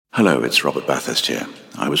Hello, it's Robert Bathurst here.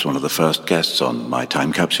 I was one of the first guests on My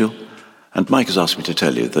Time Capsule, and Mike has asked me to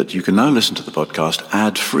tell you that you can now listen to the podcast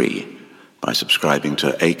ad-free by subscribing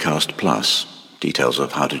to Acast Plus. Details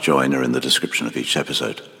of how to join are in the description of each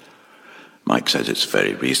episode. Mike says it's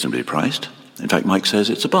very reasonably priced. In fact, Mike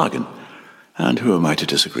says it's a bargain. And who am I to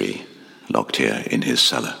disagree? Locked here in his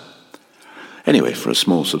cellar. Anyway, for a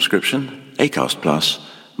small subscription, Acast Plus,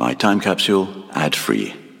 My Time Capsule,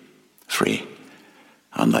 ad-free. Free.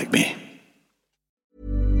 Unlike me.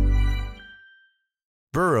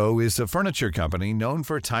 Burrow is a furniture company known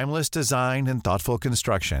for timeless design and thoughtful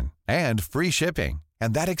construction, and free shipping,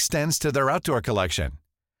 and that extends to their outdoor collection.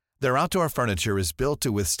 Their outdoor furniture is built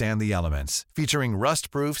to withstand the elements, featuring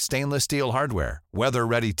rust-proof stainless steel hardware,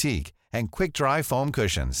 weather-ready teak, and quick-dry foam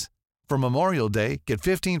cushions. For Memorial Day, get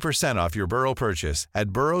 15% off your Burrow purchase at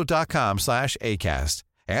burrow.com/ACAST,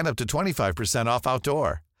 and up to 25% off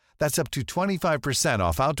outdoor. That's up to 25%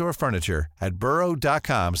 off outdoor furniture at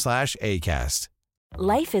burrow.com/ACAST.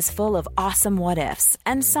 Life is full of awesome what-ifs,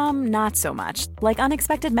 and some not so much, like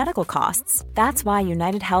unexpected medical costs. That's why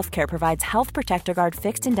United Healthcare provides Health Protector Guard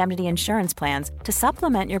fixed indemnity insurance plans to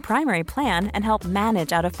supplement your primary plan and help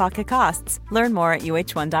manage out-of-pocket costs. Learn more at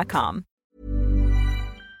uh1.com.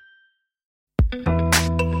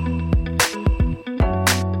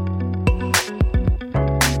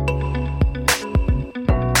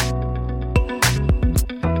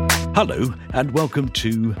 Hello, and welcome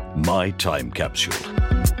to My Time Capsule.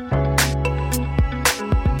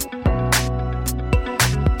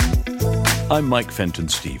 I'm Mike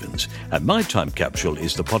Fenton-Stevens, and My Time Capsule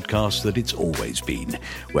is the podcast that it's always been,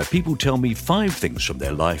 where people tell me 5 things from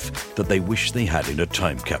their life that they wish they had in a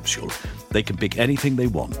time capsule. They can pick anything they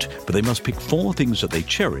want, but they must pick 4 things that they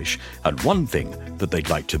cherish and 1 thing that they'd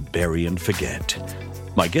like to bury and forget.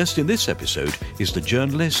 My guest in this episode is the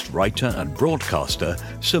journalist, writer and broadcaster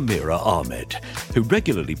Samira Ahmed, who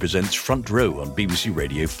regularly presents Front Row on BBC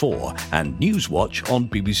Radio 4 and Newswatch on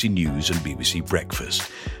BBC News and BBC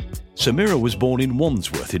Breakfast. Samira was born in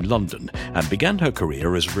Wandsworth in London and began her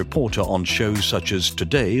career as a reporter on shows such as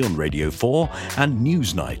Today on Radio 4 and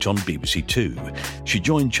Newsnight on BBC 2. She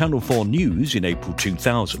joined Channel 4 News in April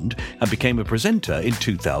 2000 and became a presenter in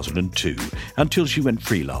 2002 until she went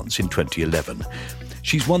freelance in 2011.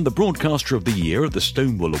 She's won the Broadcaster of the Year at the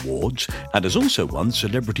Stonewall Awards and has also won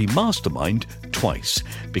Celebrity Mastermind twice,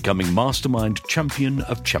 becoming Mastermind Champion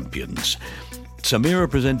of Champions. Samira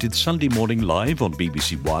presented Sunday Morning Live on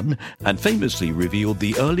BBC One and famously revealed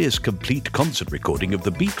the earliest complete concert recording of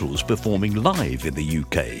the Beatles performing live in the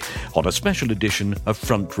UK on a special edition of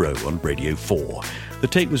Front Row on Radio 4. The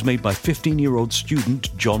tape was made by 15-year-old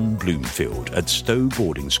student John Bloomfield at Stowe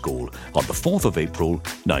Boarding School on the 4th of April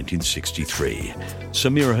 1963.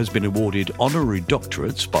 Samira has been awarded honorary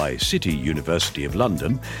doctorates by City University of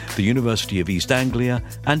London, the University of East Anglia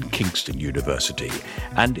and Kingston University,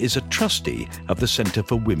 and is a trustee of the Centre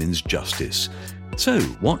for Women's Justice. So,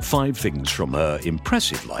 what 5 things from her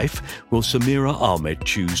impressive life will Samira Ahmed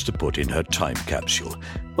choose to put in her time capsule?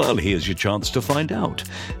 Well, here's your chance to find out.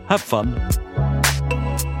 Have fun.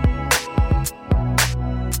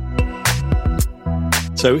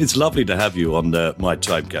 So it's lovely to have you on My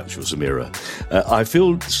Time Capsule, Samira. I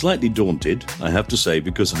feel slightly daunted, I have to say,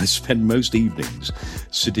 because I spend most evenings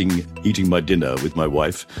sitting, eating my dinner with my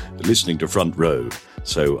wife, listening to Front Row.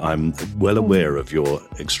 So I'm well aware of your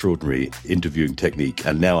extraordinary interviewing technique,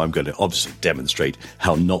 and now I'm going to obviously demonstrate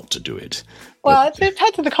how not to do it. Well, it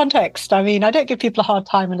depends on the context. I mean, I don't give people a hard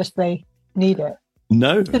time unless they need it.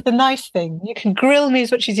 No. It's the nice thing. You can grill me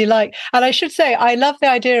as much as you like. And I should say, I love the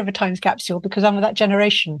idea of a time capsule because I'm of that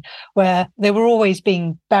generation where they were always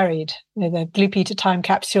being buried. You know, the Blue Peter time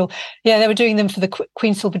capsule. Yeah, they were doing them for the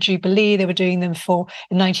Queen's Silver Jubilee. They were doing them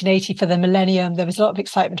in 1980 for the millennium. There was a lot of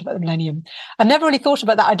excitement about the millennium. I never really thought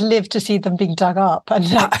about that. I'd live to see them being dug up. And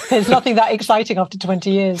there's nothing that exciting after 20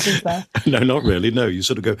 years, is there? No, not really. No, you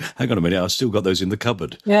sort of go, hang on a minute, I've still got those in the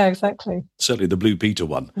cupboard. Yeah, exactly. Certainly the Blue Peter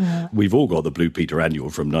one. Yeah. We've all got the Blue Peter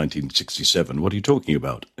annual from 1967. What are you talking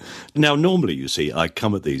about? Now, normally, you see, I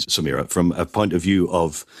come at these, Samira, from a point of view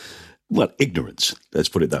of, well, ignorance. Let's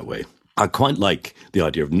put it that way. I quite like the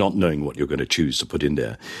idea of not knowing what you're going to choose to put in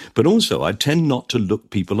there. But also, I tend not to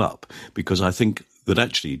look people up because I think that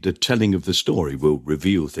actually the telling of the story will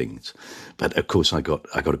reveal things. But of course, I got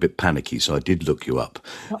a bit panicky, so I did look you up.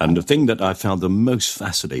 Uh-oh. And the thing that I found the most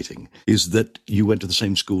fascinating is that you went to the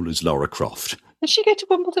same school as Lara Croft. Did she go to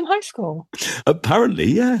Wimbledon High School? Apparently,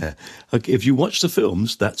 yeah. If you watch the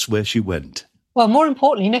films, that's where she went. Well, more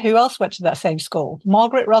importantly, you know who else went to that same school?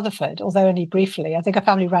 Margaret Rutherford, although only briefly. I think her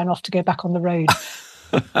family ran off to go back on the road,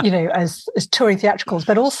 as touring theatricals.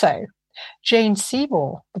 But also, Jane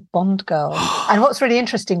Seymour, the Bond girl. And what's really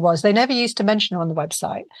interesting was they never used to mention her on the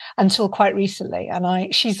website until quite recently.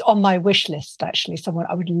 And she's on my wish list, actually, someone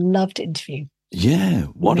I would love to interview. Yeah,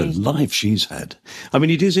 what Amazing. a life she's had. I mean,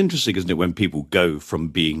 it is interesting, isn't it, when people go from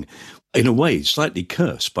being, in a way, slightly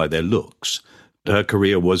cursed by their looks. Her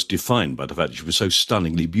career was defined by the fact that she was so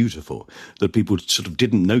stunningly beautiful that people sort of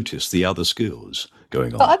didn't notice the other skills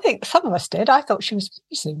going on. Well, I think some of us did. I thought she was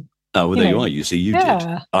amazing. Oh, well, there you are. You see, you Yeah.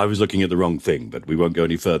 did. I was looking at the wrong thing, but we won't go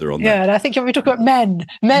any further on that. Yeah, and I think when we talk about men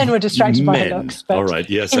were distracted by her looks. But all right,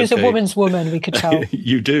 yes, he was a woman's woman, we could tell.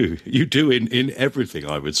 You do in everything,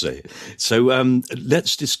 I would say. So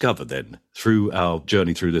let's discover then, through our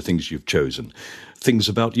journey through the things you've chosen, things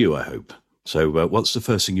about you, I hope. So what's the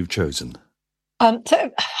first thing you've chosen?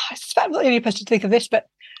 So I'm not really supposed to think of this, but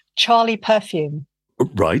Charlie perfume.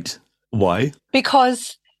 Right. Why?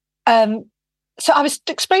 Because so I was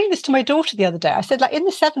explaining this to my daughter the other day. I said, like, in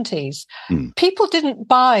the 70s, people didn't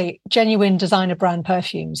buy genuine designer brand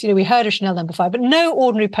perfumes. You know, we heard of Chanel No. 5, but no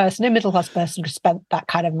ordinary person, no middle-class person could spend that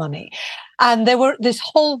kind of money. And there were this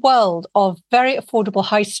whole world of very affordable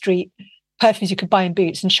high street perfumes you could buy in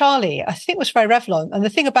Boots. And Charlie, I think, was very Revlon. And the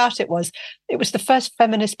thing about it was the first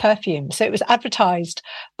feminist perfume. So it was advertised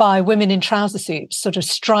by women in trouser suits, sort of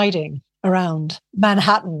striding around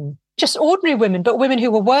Manhattan. Just ordinary women, but women who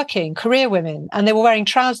were working, career women, and they were wearing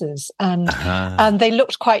trousers and they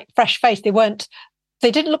looked quite fresh-faced.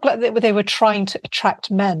 They didn't look like they were trying to attract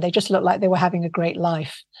men. They just looked like they were having a great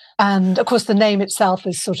life. And of course, the name itself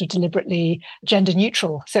is sort of deliberately gender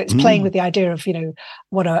neutral. So it's playing with the idea of, you know,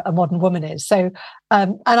 what a modern woman is. So,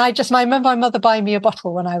 and I remember my mother buying me a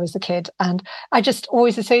bottle when I was a kid, and I just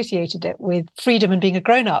always associated it with freedom and being a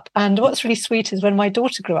grown up. And what's really sweet is when my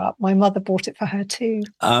daughter grew up, my mother bought it for her too.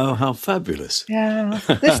 Oh, how fabulous. Yeah.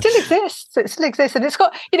 It still exists. It still exists. And it's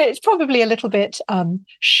got, you know, it's probably a little bit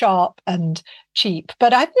sharp and cheap,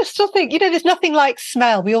 but I still think, you know, there's nothing like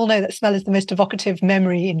smell. We all know that smell is the most evocative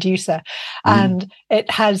memory inducer, and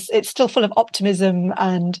it's still full of optimism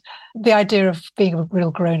and the idea of being a real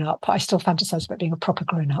grown up. I still fantasize about being a proper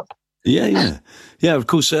grown up. Yeah. Of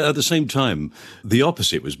course, at the same time, the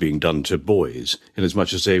opposite was being done to boys, in as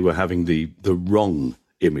much as they were having the wrong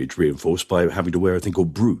image reinforced by having to wear a thing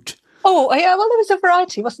called brute. Oh, yeah. Well, there was a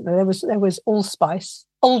variety, wasn't there? There was Allspice.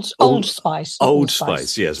 Old Spice. Old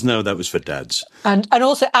Spice, yes. No, that was for dads. And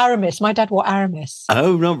also Aramis. My dad wore Aramis.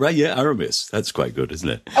 Oh, no, right, yeah, Aramis. That's quite good, isn't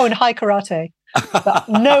it? Oh, and High Karate. But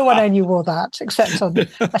no one I knew wore that, except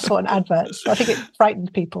I saw in adverts. I think it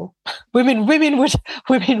frightened people. Women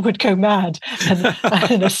would go mad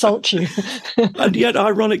and assault you. And yet,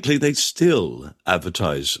 ironically, they still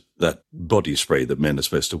advertise that body spray that men are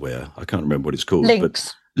supposed to wear. I can't remember what it's called.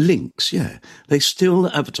 Lynx, yeah. They still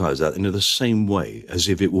advertise that in the same way, as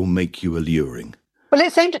if it will make you alluring. Well,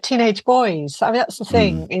 it's aimed at teenage boys. I mean, that's the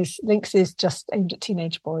thing, is Lynx is just aimed at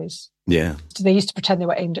teenage boys. Yeah. So they used to pretend they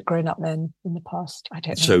were aimed at grown-up men in the past. I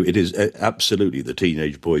don't know. So it is absolutely the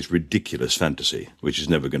teenage boy's ridiculous fantasy, which is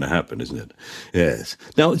never going to happen, isn't it? Yes.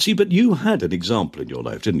 Now, see, but you had an example in your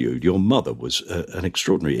life, didn't you? Your mother was an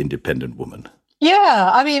extraordinary independent woman. Yeah,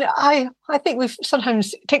 I mean, I think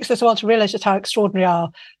sometimes it takes us a while to realise just how extraordinary our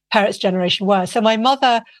parents' generation were. So my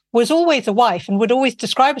mother was always a wife and would always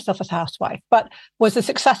describe herself as a housewife, but was a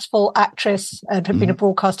successful actress and had been a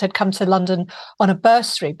broadcaster, had come to London on a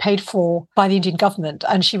bursary paid for by the Indian government.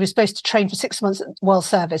 And she was supposed to train for 6 months at World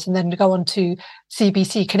Service and then go on to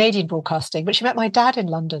CBC, Canadian Broadcasting. But she met my dad in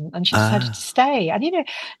London and she decided to stay. And, you know,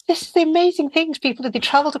 this is the amazing things people did. They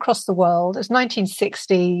travelled across the world. It was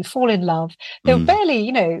 1960, fall in love. They were barely,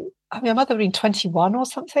 you know, I mean, my mother had been 21 or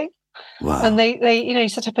something. Wow. And they you know,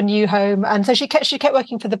 set up a new home. And so she kept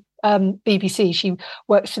working for the BBC. She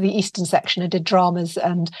worked for the Eastern section and did dramas.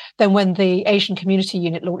 And then when the Asian Community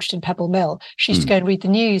Unit launched in Pebble Mill, she used to go and read the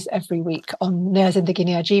news every week on Naya Zindagi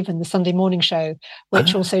Naya Jeevan, the Sunday morning show,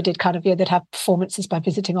 which also did kind of, they'd have performances by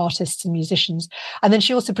visiting artists and musicians. And then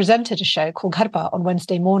she also presented a show called Gharba on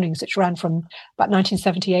Wednesday mornings, which ran from about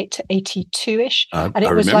 1978 to 82-ish. And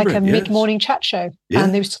it was like a mid-morning chat show. Yeah.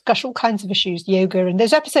 And they would discuss all kinds of issues, yoga, and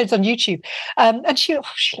there's episodes on YouTube. And she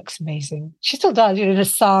looks amazing. She still does, you know, in a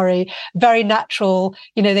sari, very natural.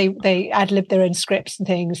 You know, they ad-lib their own scripts and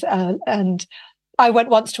things. And I went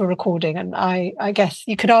once to a recording, and I guess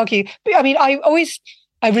you could argue. I mean,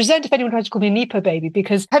 I resent if anyone tries to call me a Nepo baby,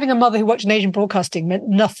 because having a mother who worked in Asian broadcasting meant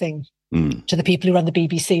nothing to the people who ran the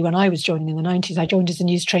BBC when I was joining in the 90s. I joined as a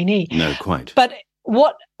news trainee. No, quite. But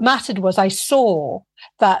what mattered was I saw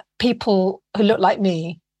that people who looked like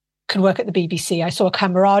me can work at the BBC. I saw a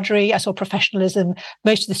camaraderie, I saw professionalism.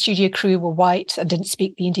 Most of the studio crew were white and didn't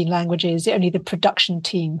speak the Indian languages. Only the production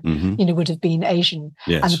team, would have been Asian,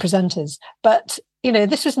 and the presenters. But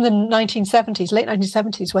this was in the 1970s, late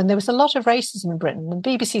 1970s, when there was a lot of racism in Britain, and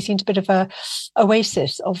BBC seemed a bit of a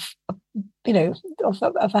oasis of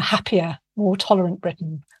a happier, more tolerant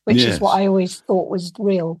Britain, which is what I always thought was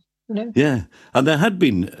real. Yeah, and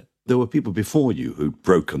there were people before you who'd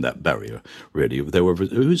broken that barrier, really.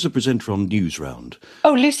 Who's the presenter on Newsround?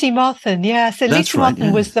 Oh, Lucy Marthin, yeah. So That's Lucy right,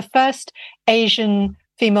 Marthin was the first Asian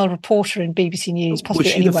female reporter in BBC News,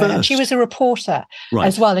 possibly anywhere. And she was a reporter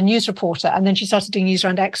as well, a news reporter. And then she started doing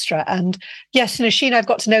Newsround Extra. And yes, she and I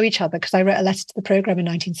got to know each other because I wrote a letter to the programme in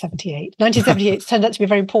 1978. 1978 turned out to be a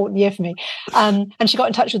very important year for me. And she got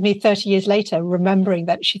in touch with me 30 years later, remembering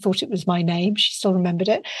that she thought it was my name. She still remembered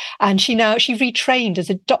it. And she retrained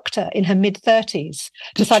as a doctor in her mid-30s,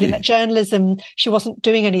 deciding that journalism, she wasn't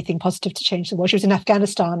doing anything positive to change the world. She was in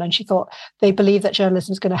Afghanistan and she thought they believed that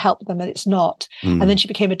journalism was going to help them, and it's not. And then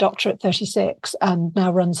she became a doctor at 36 and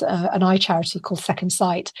now runs an eye charity called Second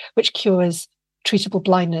Sight, which cures treatable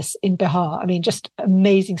blindness in Bihar. I mean, just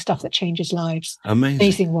amazing stuff that changes lives.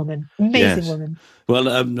 Amazing woman. Woman. Well,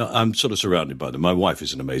 I'm sort of surrounded by them. My wife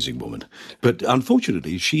is an amazing woman. But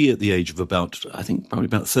unfortunately, she, at the age of probably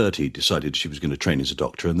about 30, decided she was going to train as a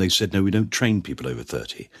doctor. And they said, no, we don't train people over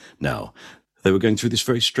 30 now. They were going through this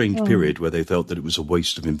very strange period where they felt that it was a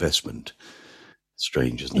waste of investment.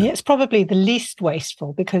 Strange, isn't it? Yeah, it's probably the least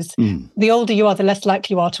wasteful because the older you are, the less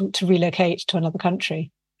likely you are to relocate to another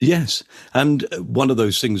country. Yes. And one of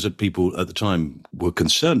those things that people at the time were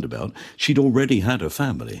concerned about, she'd already had a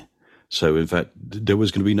family. So, in fact, there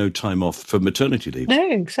was going to be no time off for maternity leave.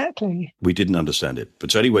 No, exactly. We didn't understand it.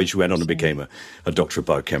 But so anyway, she went on and became a doctor of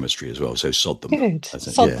biochemistry as well. So sod them. Good.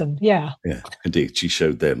 Sod them, yeah. Yeah, indeed. She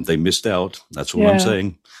showed them. They missed out. That's all I'm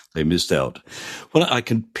saying. They missed out. Well, I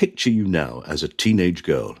can picture you now as a teenage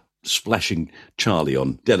girl splashing Charlie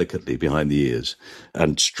on delicately behind the ears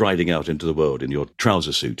and striding out into the world in your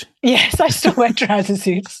trouser suit. Yes, I still wear trouser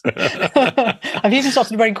suits. I've even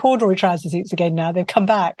started wearing corduroy trouser suits again now. They've come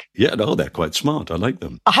back. Yeah, no, they're quite smart. I like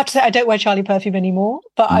them. I have to say I don't wear Charlie perfume anymore,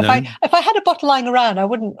 but if I had a bottle lying around, I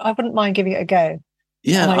wouldn't mind giving it a go.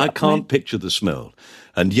 Yeah, I can't picture the smell.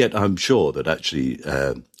 And yet I'm sure that actually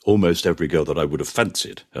almost every girl that I would have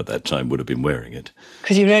fancied at that time would have been wearing it.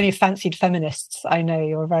 Because you only fancied feminists. I know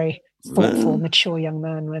you're a very thoughtful, mature young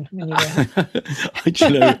man when you were.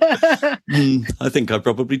 I think I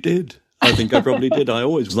probably did. I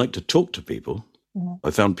always like to talk to people. Yeah. I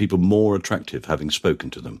found people more attractive having spoken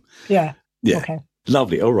to them. Yeah. Okay.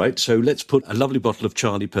 Lovely. All right. So let's put a lovely bottle of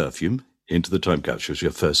Charlie perfume into the time capsule as your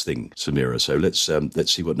first thing, Samira. So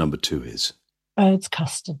let's see what number 2 is. Bird's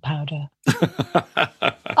custard powder.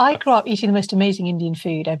 I grew up eating the most amazing Indian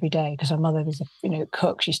food every day because my mother was a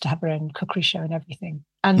cook. She used to have her own cookery show and everything.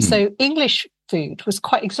 And so English food was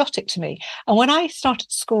quite exotic to me. And when I started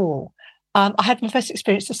school, I had my first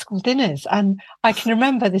experience of school dinners. And I can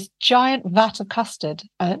remember this giant vat of custard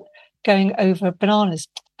going over bananas.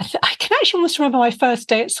 I can actually almost remember my first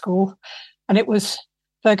day at school. And it was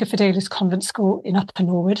Virgo Fidelis Convent School in Upper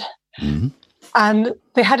Norwood. Mm-hmm. And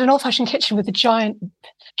they had an old-fashioned kitchen with a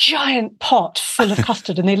giant pot full of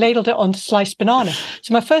custard, and they ladled it on sliced banana.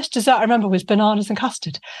 So my first dessert, I remember, was bananas and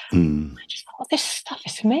custard. I just thought, this stuff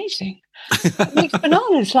is amazing. It makes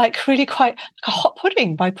bananas really quite like a hot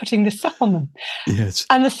pudding by putting this stuff on them. Yes.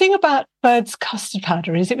 And the thing about Bird's custard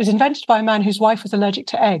powder is it was invented by a man whose wife was allergic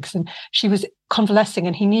to eggs, and she was convalescing,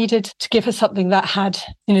 and he needed to give her something that had,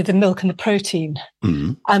 the milk and the protein,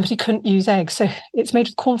 but he couldn't use eggs. So it's made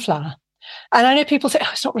with corn flour. And I know people say,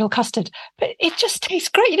 it's not real custard, but it just tastes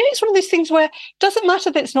great. It's one of those things where it doesn't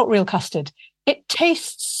matter that it's not real custard. It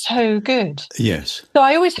tastes so good. Yes. So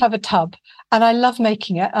I always have a tub and I love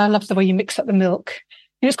making it. I love the way you mix up the milk.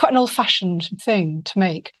 It's quite an old-fashioned thing to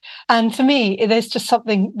make. And for me, there's just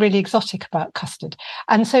something really exotic about custard.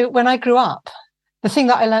 And so when I grew up, the thing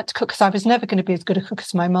that I learned to cook, because I was never going to be as good a cook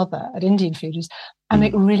as my mother at Indian food, is I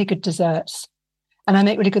make really good desserts. And I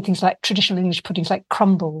make really good things like traditional English puddings, like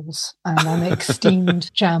crumbles, and I make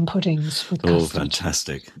steamed jam puddings with custard. Oh,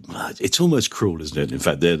 fantastic. It's almost cruel, isn't it? In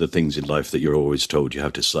fact, they're the things in life that you're always told you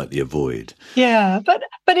have to slightly avoid. Yeah, but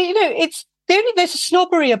it's there's a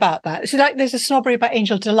snobbery about that. It's like there's a snobbery about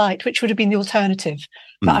Angel Delight, which would have been the alternative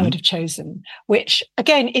that I would have chosen, which,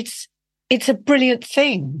 again, it's a brilliant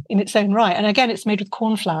thing in its own right. And again, it's made with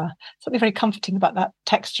corn flour. Something very comforting about that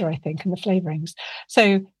texture, I think, and the flavourings.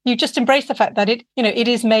 So you just embrace the fact that it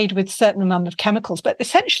is made with a certain amount of chemicals, but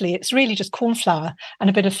essentially it's really just corn flour and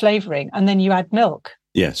a bit of flavouring, and then you add milk.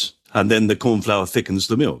 Yes. And then the corn flour thickens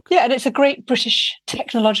the milk. Yeah, and it's a great British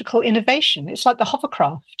technological innovation. It's like the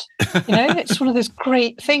hovercraft. It's one of those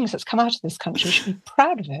great things that's come out of this country. We should be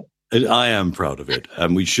proud of it. I am proud of it,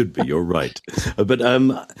 and we should be. You're right. But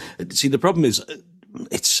see, the problem is,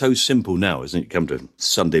 it's so simple now, isn't it? You come to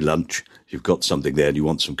Sunday lunch, you've got something there and you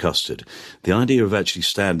want some custard. The idea of actually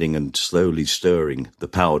standing and slowly stirring the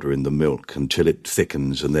powder in the milk until it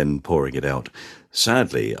thickens and then pouring it out.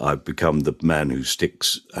 Sadly, I've become the man who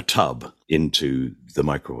sticks a tub into the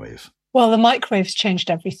microwave. Well, the microwave's changed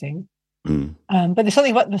everything. Mm. But there's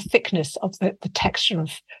something about the thickness of the texture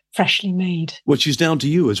of freshly made. Which is down to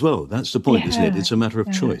you as well. That's the point, isn't it? It's a matter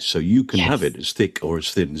of choice. So you can have it as thick or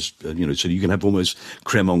as thin as, so you can have almost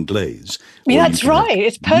creme anglaise. Yeah, that's right.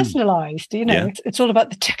 It's personalised, It's all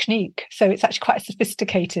about the technique. So it's actually quite a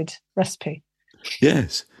sophisticated recipe.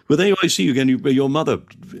 Yes. Well, there I see you again. Your mother,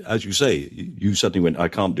 as you say, you suddenly went, I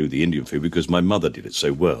can't do the Indian food because my mother did it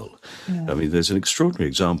so well. Yeah. I mean, there's an extraordinary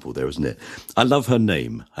example there, isn't it? I love her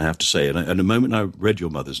name, I have to say. And the moment I read your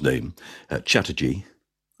mother's name, Chatterjee,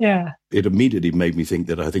 it immediately made me think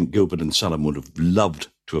that I think Gilbert and Sullivan would have loved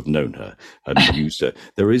to have known her and used her.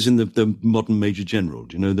 There is in the modern Major General,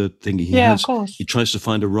 do you know the thing he has? Of course. He tries to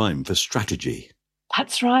find a rhyme for strategy.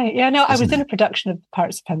 That's right. Yeah, no, I was in a production of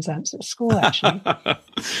Pirates of Penzance at school, actually.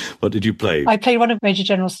 What did you play? I played one of Major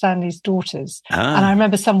General Stanley's daughters. And I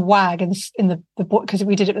remember some wag in the because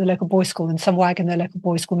we did it with the local boys' school, and some wag in the local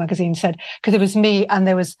boys' school magazine said, because it was me and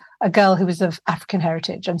there was a girl who was of African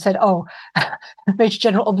heritage, and said, oh, Major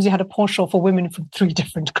General obviously had a penchant for women from 3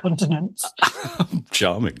 different continents.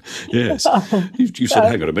 Charming. Yes. You said,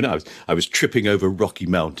 hang on a minute, I was tripping over rocky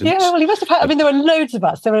mountains. Yeah, well, he must have had, there were loads of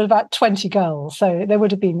us. There were about 20 girls, so there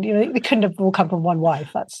would have been, they couldn't have all come from one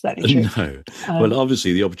wife. That's certainly true. No. Well,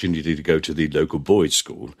 obviously, the opportunity to go to the local boys'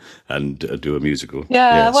 school and do a musical.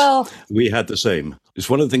 Yeah, yes. Well. We had the same. It's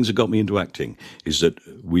one of the things that got me into acting is that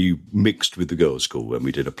we mixed with the girls' school when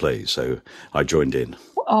we did a play, so I joined in.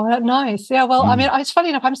 Oh, that's nice. Yeah, well, it's funny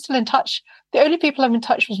enough, I'm still in touch. The only people I'm in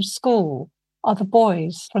touch with from school are the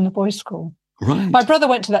boys from the boys' school. Right. My brother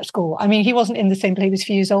went to that school. He wasn't in the same, but he was a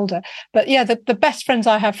few years older. But yeah, the best friends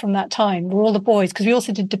I have from that time were all the boys, because we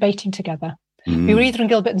also did debating together. We were either in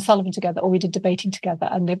Gilbert and Sullivan together, or we did debating together.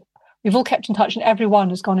 And we've all kept in touch, and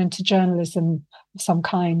everyone has gone into journalism of some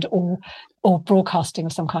kind or broadcasting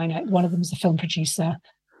of some kind. One of them is a film producer.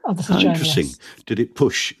 Others are journalists. Interesting. Did it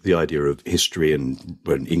push the idea of history and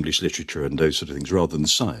English literature and those sort of things rather than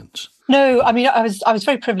science? No, I was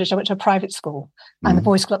very privileged. I went to a private school, and the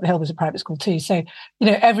boys' school up the hill was a private school too. So,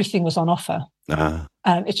 everything was on offer.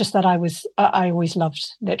 It's just that I always loved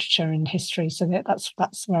literature and history, so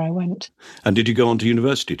that's where I went. And did you go on to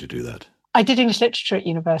university to do that? I did English literature at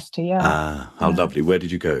university, yeah. How lovely. Where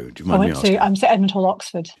did you go? Do you mind me asking? I went to Edmund Hall,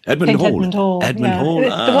 Oxford. Edmund Hall? Edmund Hall.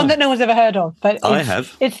 The one that no one's ever heard of. But I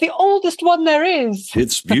have. It's the oldest one there is.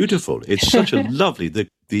 It's beautiful. It's such a lovely,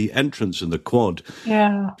 the entrance and the quad.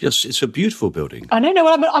 Yeah. Just, it's a beautiful building. I know.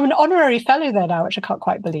 Well, I'm an honorary fellow there now, which I can't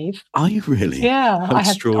quite believe. Are you really? Yeah.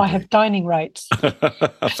 I have dining rights.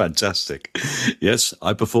 Fantastic. Yes,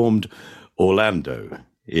 I performed Orlando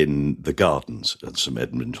in the gardens at St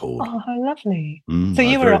Edmund Hall. Oh, how lovely. So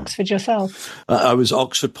you were Oxford yourself? I was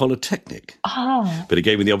Oxford Polytechnic. Ah. But it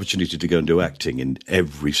gave me the opportunity to go and do acting in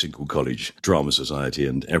every single college, drama society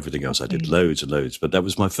and everything else. I did loads and loads. But that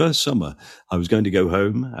was my first summer. I was going to go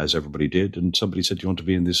home, as everybody did, and somebody said, do you want to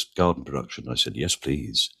be in this garden production? I said, yes,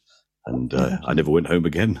 please. And I never went home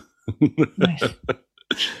again. Nice.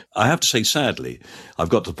 I have to say, sadly, I've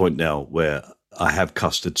got to the point now where I have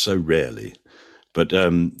custard so rarely. But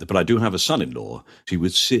I do have a son-in-law. He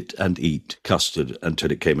would sit and eat custard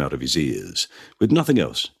until it came out of his ears, with nothing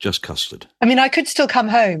else, just custard. I could still come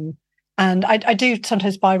home, and I do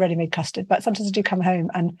sometimes buy ready-made custard, but sometimes I do come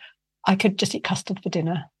home and I could just eat custard for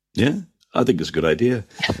dinner. Yeah, I think it's a good idea.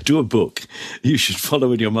 Do a book. You should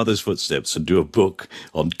follow in your mother's footsteps and do a book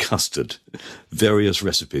on custard, various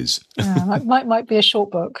recipes. Yeah, might be a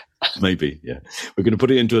short book. Maybe, yeah. We're going to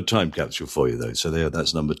put it into a time capsule for you, though. So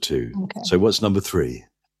that's number 2. Okay. So what's number 3?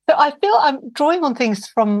 So I feel I'm drawing on things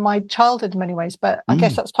from my childhood in many ways, but I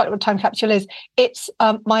guess that's part of what time capsule is. It's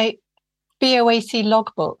my BOAC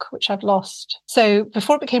logbook, which I've lost. So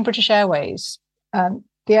before it became British Airways, the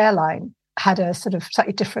airline had a sort of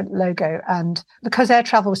slightly different logo, and because air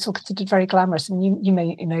travel was still considered very glamorous, and you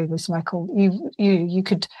may know this, Michael, you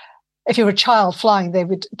could, if you were a child flying, they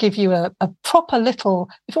would give you a proper little,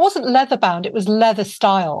 if it wasn't leather bound, it was leather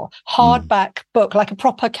style hardback book, like a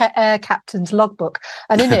proper air captain's logbook,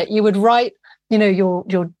 and in it you would write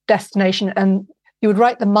your destination, and you would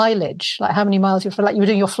write the mileage, like how many miles you were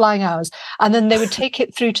doing your flying hours. And then they would take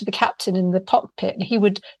it through to the captain in the cockpit and he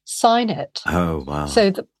would sign it. Oh, wow.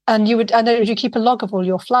 And you keep a log of all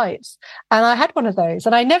your flights. And I had one of those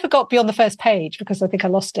and I never got beyond the first page because I think I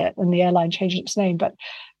lost it and the airline changed its name. But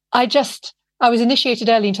I was initiated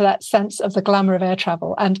early into that sense of the glamour of air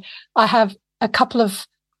travel. And I have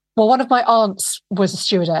one of my aunts was a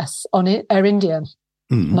stewardess on Air India.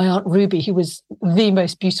 My Aunt Ruby, who was the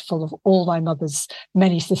most beautiful of all my mother's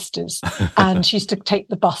many sisters. And she used to take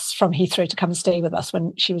the bus from Heathrow to come and stay with us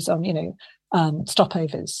when she was on,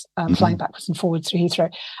 stopovers, flying backwards and forwards through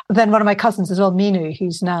Heathrow. Then one of my cousins as well, Minu,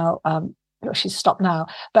 who's now, she's stopped now,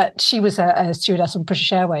 but she was a stewardess on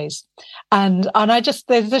British Airways. And I just,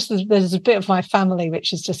 there's a bit of my family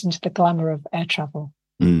which is just into the glamour of air travel.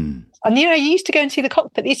 And you used to go and see the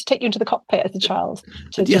cockpit. They used to take you into the cockpit as a child.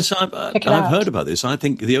 Yes, I've heard about this. I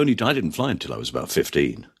think I didn't fly until I was about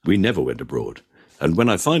 15. We never went abroad. And when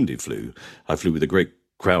I finally flew, I flew with a great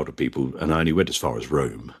crowd of people, and I only went as far as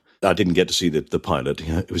Rome. I didn't get to see the pilot.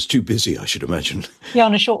 It was too busy, I should imagine. Yeah,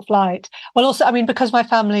 on a short flight. Well, also, I mean, because my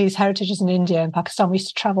family's heritage is in India and Pakistan, we used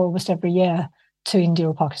to travel almost every year to India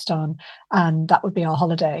or Pakistan, and that would be our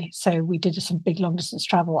holiday. So we did some big long-distance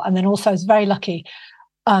travel. And then also I was very lucky.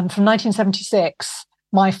 From 1976,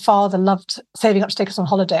 my father loved saving up to take us on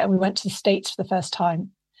holiday, and we went to the States for the first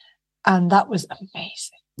time. And that was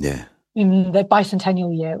amazing. Yeah. In the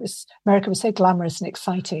bicentennial year, America was so glamorous and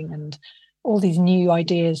exciting, and all these new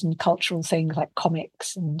ideas and cultural things like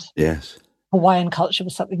comics and Hawaiian culture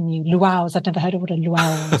was something new. Luau's, I'd never heard of what a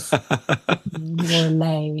luau was. You wore a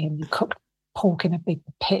lei and you cooked pork in a big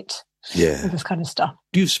pit. Yeah. All this kind of stuff.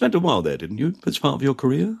 You spent a while there, didn't you? As part of your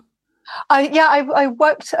career? I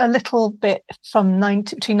worked a little bit from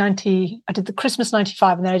between 90. I did the Christmas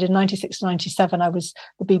 95, and then I did 96 to 97. I was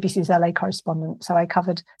the BBC's LA correspondent, so I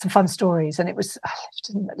covered some fun stories. And I lived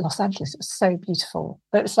in Los Angeles. It was so beautiful,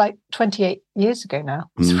 but it's like 28 years ago now.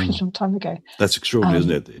 It's a really long time ago. That's extraordinary,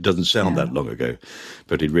 isn't it? It doesn't sound that long ago,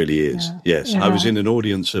 but it really is. Yeah. Yes, I was in an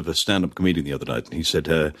audience of a stand-up comedian the other night, and he said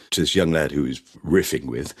to this young lad who he was riffing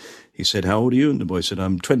with, he said, "How old are you?" And the boy said,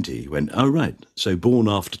 "I'm 20. He went, "Oh, right. So born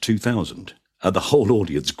after 2000. And the whole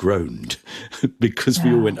audience groaned because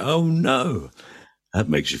we all went, "Oh, no." That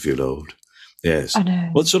makes you feel old. Yes. I know.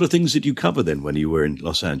 What sort of things did you cover then when you were in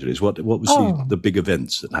Los Angeles? What was the big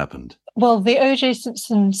events that happened? Well, the O.J.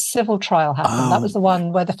 Simpson civil trial happened. That was the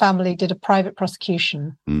one where the family did a private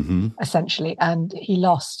prosecution, essentially, and he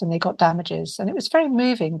lost and they got damages. And it was very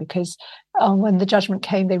moving because when the judgment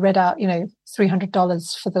came, they read out,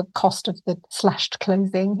 $300 for the cost of the slashed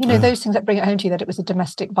clothing. Those things that bring it home to you that it was a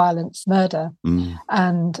domestic violence murder.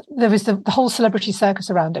 And there was the whole celebrity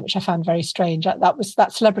circus around it, which I found very strange.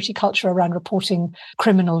 That celebrity culture around reporting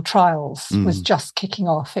criminal trials was just kicking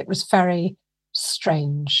off. It was very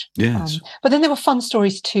strange. Yes. But then there were fun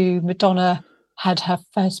stories too. Madonna had her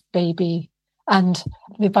first baby, and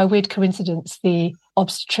by weird coincidence, the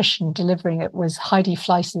obstetrician delivering it was Heidi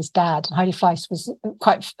Fleiss's dad. And Heidi Fleiss was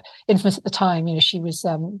quite infamous at the time. She was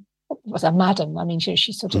a madam. I mean,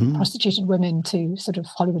 she sort of prostituted women to sort of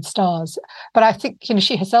Hollywood stars. But I think,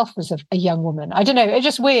 she herself was a young woman. I don't know. It was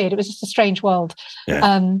just weird. It was just a strange world.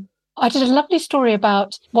 Yeah. I did a lovely story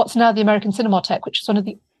about what's now the American Cinematheque, which is one of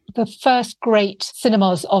the first great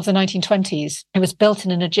cinemas of the 1920s. It was built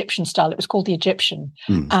in an Egyptian style. It was called the Egyptian.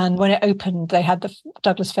 And when it opened, they had the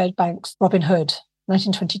Douglas Fairbanks Robin Hood,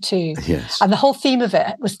 1922. Yes. And the whole theme of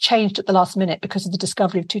it was changed at the last minute because of the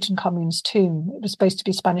discovery of Tutankhamun's tomb. It was supposed to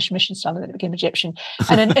be Spanish mission style, and then it became Egyptian.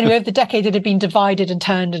 And then anyway, over the decade, it had been divided and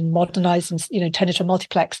turned and modernized and turned into a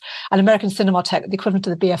multiplex. And American Cinematheque, the equivalent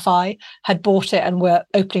of the BFI, had bought it and were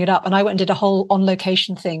opening it up. And I went and did a whole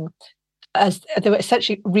on-location thing as they were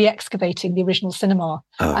essentially re-excavating the original cinema.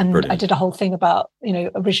 And brilliant. I did a whole thing about,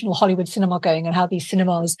 original Hollywood cinema going and how these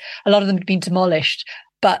cinemas, a lot of them had been demolished,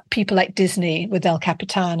 but people like Disney with El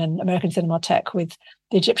Capitan and American Cinematheque with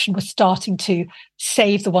the Egyptian were starting to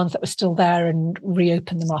save the ones that were still there and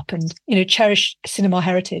reopen them up and, cherish cinema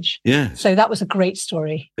heritage. Yeah. So that was a great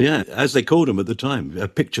story. Yeah, as they called them at the time,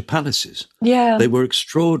 picture palaces. Yeah. They were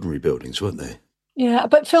extraordinary buildings, weren't they? Yeah,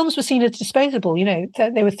 but films were seen as disposable,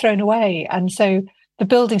 they were thrown away. And so the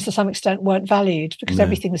buildings to some extent weren't valued because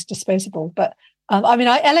everything was disposable. But LA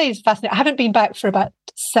is fascinating. I haven't been back for about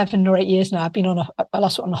 7 or 8 years now. I've been I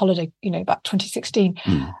last went on a holiday, about 2016.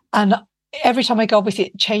 And every time I go, obviously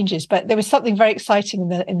it changes, but there was something very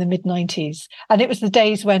exciting in the mid-90s. And it was the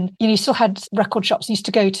days when you still had record shops. You used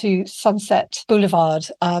to go to Sunset Boulevard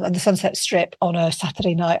and the Sunset Strip on a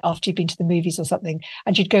Saturday night after you'd been to the movies or something,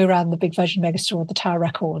 and you'd go around the big Virgin Megastore or the Tower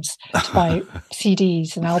Records to buy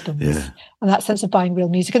CDs and albums. Yeah. And that sense of buying real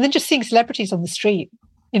music. And then just seeing celebrities on the street.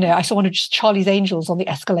 I saw one of just Charlie's Angels on the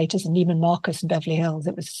escalators in Neiman Marcus in Beverly Hills.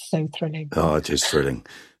 It was so thrilling. Oh, it is thrilling.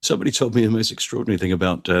 Somebody told me the most extraordinary thing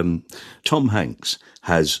about Tom Hanks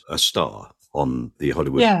has a star on the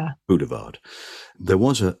Hollywood Boulevard. There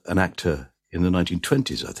was an actor in the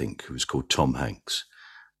 1920s, I think, who was called Tom Hanks.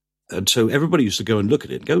 And so everybody used to go and look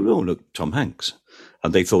at it and go, oh, look, Tom Hanks.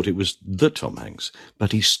 And they thought it was the Tom Hanks.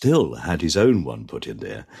 But he still had his own one put in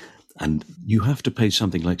there. And you have to pay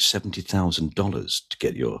something like $70,000 to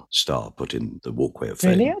get your star put in the Walkway of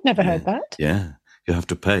Fame. Really? I've never heard that. Yeah, you have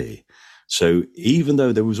to pay. So even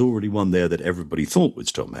though there was already one there that everybody thought was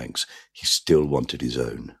Tom Hanks, he still wanted his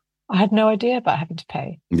own. I had no idea about having to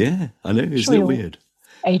pay. Yeah, I know. Isn't it weird?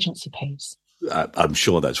 Agency pays. I'm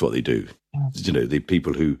sure that's what they do. Yeah. The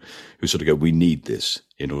people who sort of go, we need this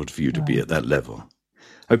in order for you to be at that level.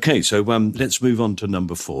 Okay, so let's move on to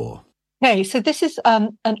number 4. Okay, so this is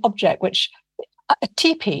an object which a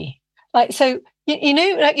teepee, like so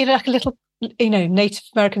like a little Native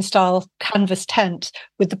American style canvas tent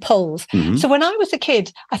with the poles. Mm-hmm. So when I was a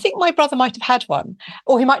kid, I think my brother might have had one,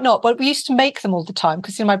 or he might not. But we used to make them all the time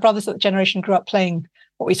because my brothers of the generation grew up playing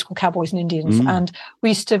what we used to call cowboys and Indians, and we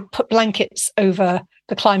used to put blankets over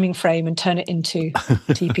the climbing frame and turn it into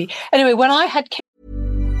a teepee. Anyway, when I had kids.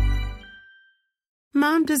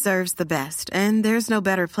 Mom deserves the best, and there's no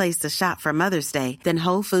better place to shop for Mother's Day than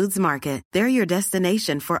Whole Foods Market. They're your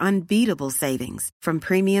destination for unbeatable savings, from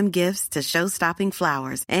premium gifts to show-stopping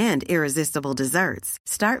flowers and irresistible desserts.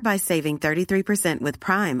 Start by saving 33% with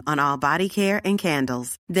Prime on all body care and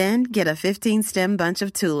candles. Then get a 15-stem bunch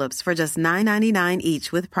of tulips for just $9.99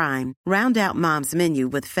 each with Prime. Round out Mom's menu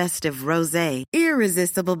with festive rosé,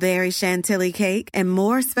 irresistible berry chantilly cake, and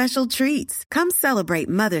more special treats. Come celebrate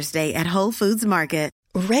Mother's Day at Whole Foods Market.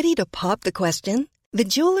 Ready to pop the question? The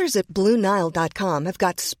jewelers at BlueNile.com have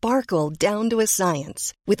got sparkle down to a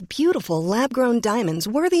science with beautiful lab-grown diamonds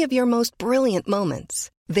worthy of your most brilliant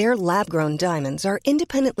moments. Their lab-grown diamonds are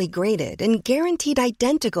independently graded and guaranteed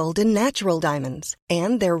identical to natural diamonds,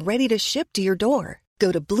 and they're ready to ship to your door.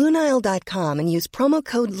 Go to BlueNile.com and use promo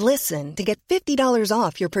code LISTEN to get $50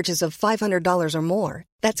 off your purchase of $500 or more.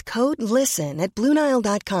 That's code LISTEN at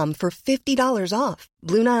BlueNile.com for $50 off.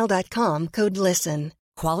 BlueNile.com, code LISTEN.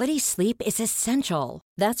 Quality sleep is essential.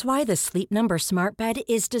 That's why the Sleep Number Smart Bed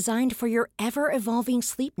is designed for your ever-evolving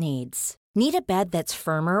sleep needs. Need a bed that's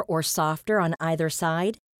firmer or softer on either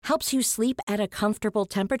side? Helps you sleep at a comfortable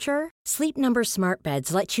temperature? Sleep Number Smart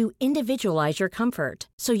Beds let you individualize your comfort,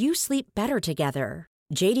 so you sleep better together.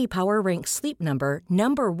 J.D. Power ranks Sleep Number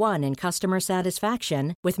number 1 in customer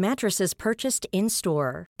satisfaction with mattresses purchased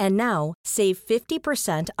in-store. And now, save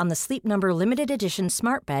 50% on the Sleep Number Limited Edition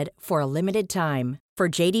Smart Bed for a limited time. For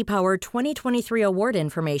J.D. Power 2023 award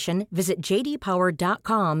information, visit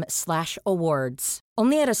jdpower.com/awards.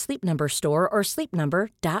 Only at a Sleep Number store or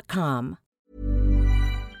sleepnumber.com.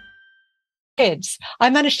 Kids, I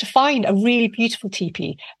managed to find a really beautiful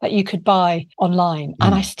teepee that you could buy online,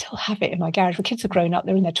 and I still have it in my garage. The kids are grown up;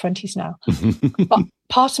 they're in their 20s now. But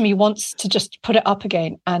part of me wants to just put it up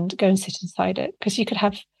again and go and sit inside it, because you could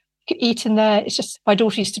eat in there. It's just, my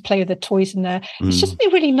daughter used to play with the toys in there. It's just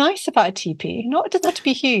something really nice about a teepee. It doesn't have to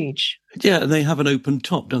be huge. Yeah, and they have an open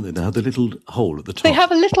top, don't they? They have the little hole at the top. They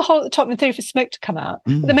have a little hole at the top in theory for smoke to come out.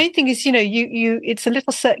 But the main thing is, it's a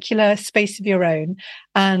little circular space of your own,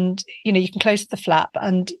 and you can close the flap,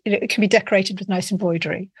 and it can be decorated with nice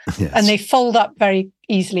embroidery. Yes. And they fold up very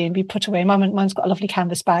easily and be put away. Mine's got a lovely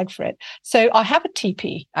canvas bag for it. So I have a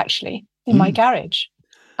teepee actually in my garage.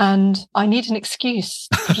 And I need an excuse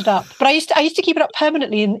to put it up. But I used to keep it up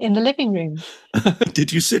permanently in the living room.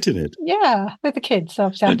 Did you sit in it? Yeah, with the kids. So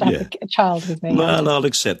obviously I have to have a child with me. Well, I'll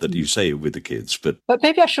accept that you say with the kids. But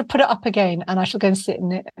maybe I should put it up again, and I shall go and sit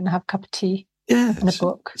in it and have a cup of tea and a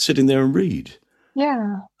book. Sitting there and read.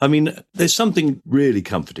 Yeah. I mean, there's something really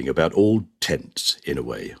comforting about all tents, in a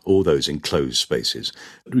way, all those enclosed spaces,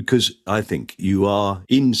 because I think you are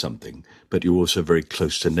in something, but you're also very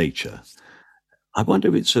close to nature. I wonder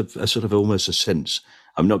if it's a sort of almost a sense,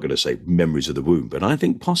 I'm not going to say memories of the womb, but I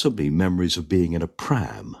think possibly memories of being in a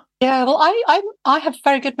pram. Yeah, well, I have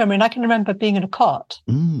very good memory, and I can remember being in a cot.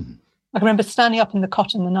 I can remember standing up in the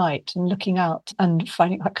cot in the night and looking out and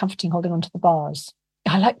finding it quite comforting holding onto the bars.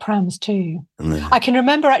 I like prams too. Yeah. I can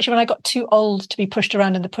remember actually when I got too old to be pushed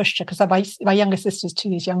around in the pushchair, because my younger sister's 2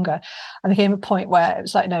 years younger, and there came a point where it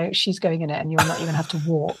was like, no, she's going in it and you're not even have to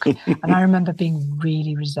walk. And I remember being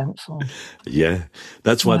really resentful. Yeah,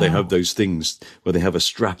 that's why they have those things where they have a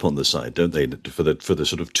strap on the side, don't they, for the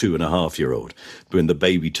sort of 2.5-year-old, when the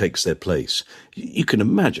baby takes their place. You can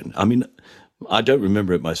imagine. I mean, I don't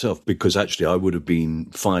remember it myself because actually I would have been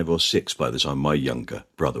 5 or 6 by the time my younger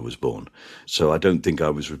brother was born. So I don't think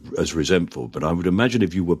I was as resentful. But I would imagine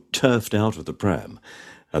if you were turfed out of the pram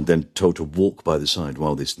and then told to walk by the side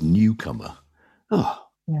while this newcomer... Oh.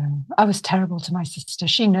 Yeah, I was terrible to my sister.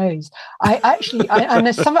 She knows. I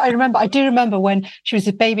do remember when she was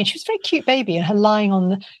a baby, and she was a very cute baby, and her lying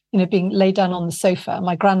on the, being laid down on the sofa.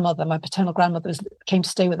 My grandmother, my paternal grandmother, came to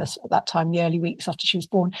stay with us at that time, the early weeks after she was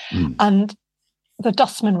born. And the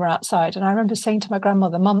dustmen were outside. And I remember saying to my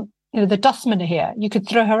grandmother, Mum, the dustmen are here. You could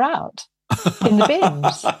throw her out in the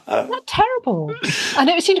bins. Isn't that terrible? And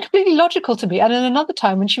it seemed completely logical to me. And then another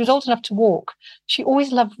time when she was old enough to walk, she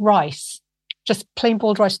always loved rice. Just plain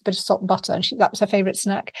boiled rice with a bit of salt and butter. And that was her favourite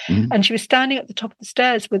snack. And she was standing at the top of the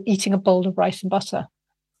stairs eating a bowl of rice and butter.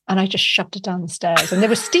 And I just shoved her down the stairs. And there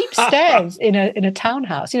were steep stairs in a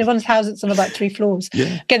townhouse, one of those houses that's on about 3 floors.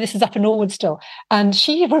 Yeah. Again, this is up in Norwood still. And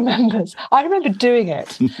she remembers, I remember doing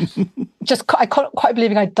it. I can't quite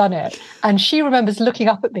believing I'd done it. And she remembers looking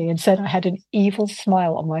up at me and said I had an evil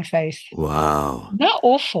smile on my face. Wow. Isn't that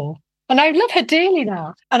awful? And I love her dearly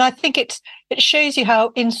now. And I think it shows you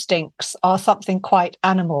how instincts are something quite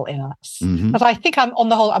animal in us. But I think on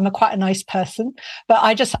the whole, I'm quite a nice person. But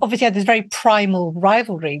I just obviously had this very primal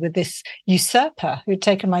rivalry with this usurper who had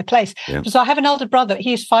taken my place. Yeah. So I have an elder brother.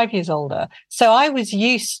 He is 5 years older. So I was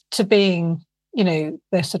used to being, the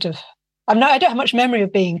sort of... I don't have much memory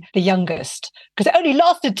of being the youngest because it only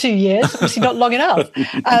lasted 2 years, obviously not long enough.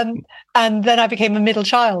 And then I became a middle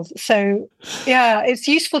child. So, yeah, it's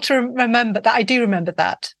useful to remember that. I do remember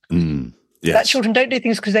that. Yes. That children don't do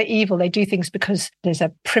things because they're evil. They do things because there's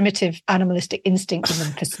a primitive animalistic instinct in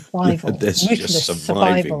them for survival. There's just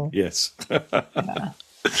survival. Yes. Yeah.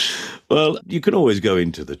 Well, you can always go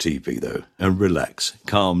into the teepee, though, and relax,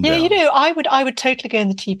 calm down. Yeah, I would totally go in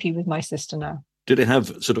the teepee with my sister now. Did it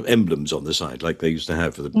have sort of emblems on the side like they used to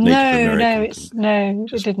have for the Native Americans? No,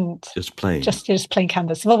 it didn't. Just plain? Just plain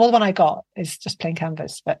canvas. Well, the one I got is just plain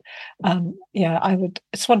canvas. But I would...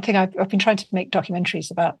 It's one thing I've been trying to make documentaries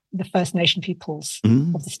about the First Nation peoples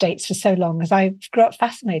of the States for so long, because I grew up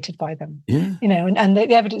fascinated by them. Yeah. And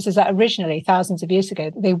the evidence is that originally, thousands of years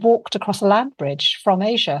ago, they walked across a land bridge from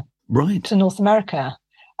Asia to North America.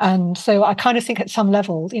 And so I kind of think at some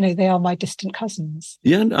level, they are my distant cousins.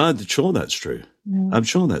 Yeah, I'm sure that's true. Yeah. I'm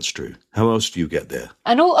sure that's true. How else do you get there?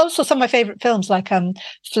 And also some of my favourite films like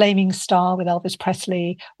Flaming Star with Elvis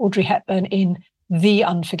Presley, Audrey Hepburn in The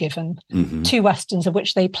Unforgiven, 2 Westerns of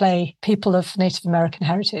which they play people of Native American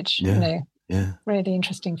heritage. Yeah. Really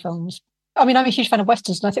interesting films. I mean, I'm a huge fan of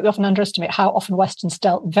Westerns, and I think we often underestimate how often Westerns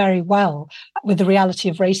dealt very well with the reality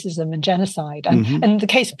of racism and genocide. And in the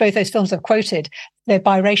case of both those films I've quoted, they're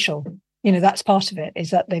biracial. That's part of it,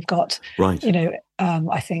 is that they've got,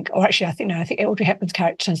 I think Audrey Hepburn's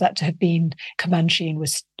character turns out to have been Comanche and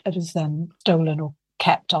was stolen or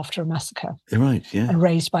kept after a massacre. Right, yeah. And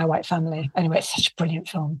raised by a white family. Anyway, it's such a brilliant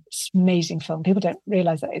film. It's an amazing film. People don't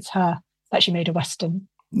realise that it's her that she made a Western.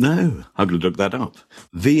 No, I'm going to look that up.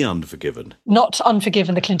 The Unforgiven. Not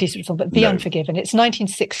Unforgiven, the Clint Eastwood film, but The Unforgiven. It's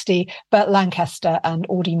 1960, Burt Lancaster and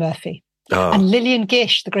Audie Murphy. Oh. And Lillian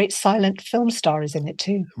Gish, the great silent film star, is in it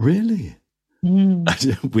too. Really?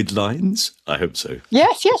 With lines? I hope so.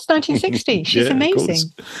 Yes, 1960. She's amazing.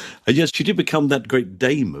 And yes, she did become that great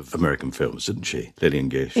dame of American films, didn't she, Lillian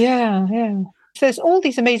Gish? Yeah. So there's all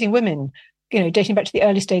these amazing women, dating back to the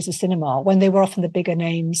earliest days of cinema, when they were often the bigger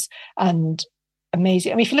names and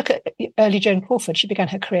amazing. I mean, if you look at early Joan Crawford, she began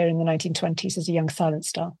her career in the 1920s as a young silent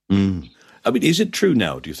star. I mean, is it true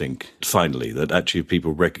now, do you think, finally, that actually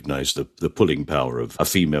people recognise the pulling power of a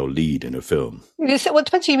female lead in a film? Well, it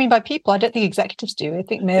depends what you mean by people. I don't think executives do. I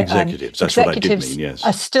think executives, that's what I did mean, yes.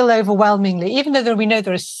 Are still overwhelmingly, even though we know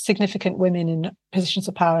there are significant women in positions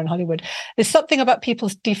of power in Hollywood, there's something about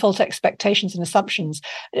people's default expectations and assumptions.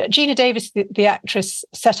 Gina Davis, the actress,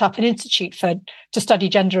 set up an institute to study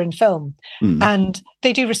gender in film. And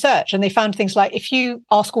they do research, and they found things like, if you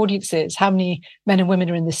ask audiences how many men and women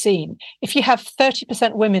are in the scene, if you have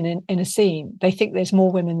 30% women in a scene, they think there's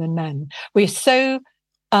more women than men. We're so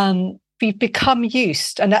we've become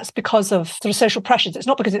used, and that's because of sort of social pressures. It's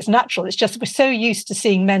not because it's natural. It's just we're so used to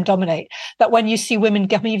seeing men dominate that when you see women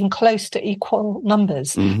get even close to equal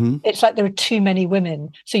numbers, it's like there are too many women.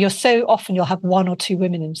 So you'll have one or two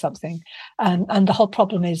women in something. And the whole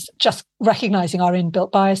problem is just recognizing our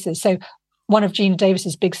inbuilt biases. So one of Gina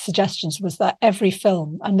Davis's big suggestions was that every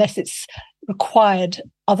film, unless it's required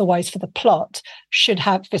otherwise for the plot, should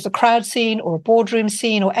have, if it's a crowd scene or a boardroom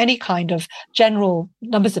scene or any kind of general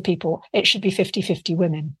numbers of people, it should be 50-50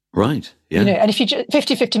 women. Right, yeah. And if you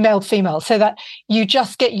 50-50 male, female, so that you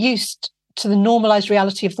just get used to the normalized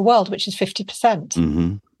reality of the world, which is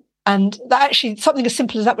 50%. And that actually, something as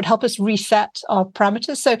simple as that would help us reset our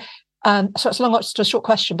parameters. So it's a long answer to a short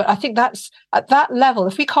question, but I think that's at that level,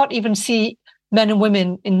 if we can't even see men and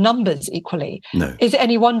women in numbers equally, is it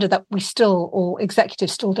any wonder that we still, or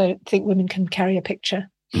executives still don't think women can carry a picture?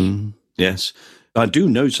 Yes. I do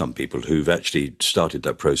know some people who've actually started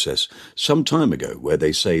that process some time ago, where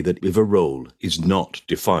they say that if a role is not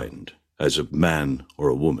defined as a man or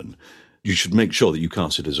a woman, you should make sure that you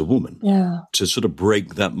cast it as a woman to sort of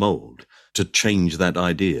break that mold, to change that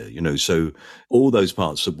idea, so all those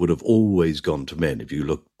parts that would have always gone to men, if you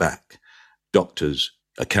look back, doctors,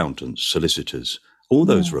 accountants, solicitors, all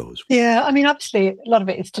those roles. Yeah, I mean, obviously, a lot of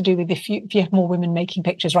it is to do with if you have more women making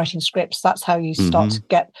pictures, writing scripts, that's how you start to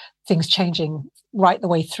get things changing right the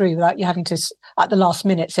way through without you having to, at the last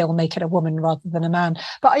minute, say, we'll make it a woman rather than a man.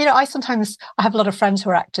 But, I have a lot of friends who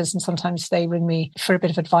are actors, and sometimes they ring me for a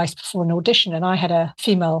bit of advice before an audition. And I had a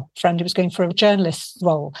female friend who was going for a journalist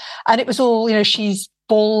role. And it was all, she's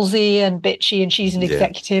ballsy and bitchy and she's an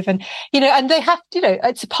executive and and they have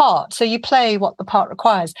it's a part, so you play what the part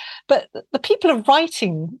requires, but the people are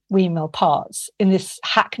writing female parts in this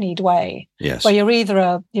hackneyed way, where you're either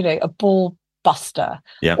a ball buster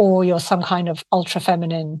or you're some kind of ultra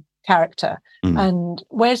feminine character, and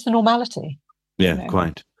where's the normality?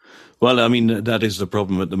 Quite. Well, I mean, that is the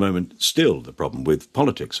problem at the moment. Still, the problem with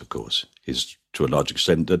politics, of course, is to a large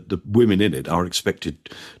extent that the women in it are expected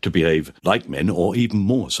to behave like men, or even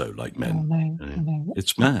more so like men. I know.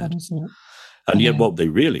 It's mad. And yet what they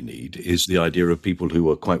really need is the idea of people who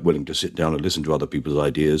are quite willing to sit down and listen to other people's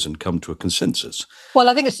ideas and come to a consensus. Well,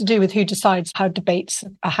 I think it's to do with who decides how debates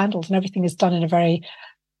are handled, and everything is done in a very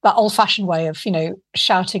that old-fashioned way of,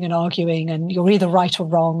 shouting and arguing, and you're either right or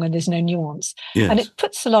wrong, and there's no nuance. Yes. And it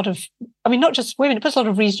puts a lot of, not just women, it puts a lot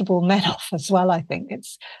of reasonable men off as well, I think.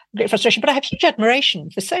 It's a great frustration. But I have huge admiration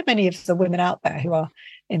for so many of the women out there who are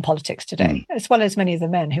in politics today, as well as many of the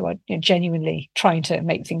men who are genuinely trying to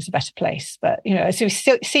make things a better place. But, as we've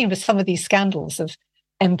seen with some of these scandals of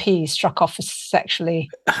MPs struck off for sexually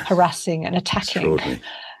harassing and attacking.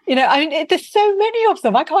 There's so many of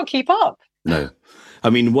them, I can't keep up. No. I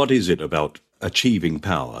mean, what is it about achieving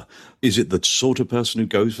power? Is it the sort of person who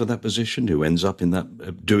goes for that position, who ends up in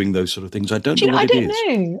that, doing those sort of things? I don't know what it is. I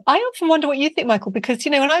don't know. I often wonder what you think, Michael, because,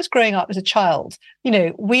 when I was growing up as a child,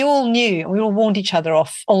 we all knew, and we all warned each other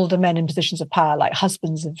off older men in positions of power, like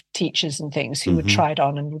husbands of teachers and things who would try it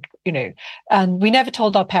on and would, and we never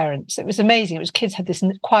told our parents. It was amazing. It was kids had this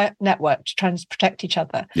quiet network to try and protect each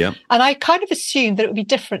other. Yeah. And I kind of assumed that it would be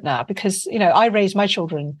different now because, I raised my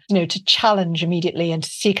children, to challenge immediately and to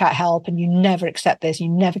seek out help, and you never accept this, you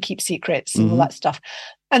never keep secrets and all that stuff.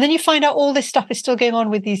 And then you find out all this stuff is still going on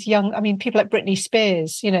with these young, people like Britney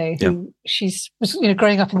Spears, who was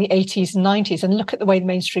growing up in the 80s and 90s, and look at the way the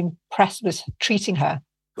mainstream press was treating her.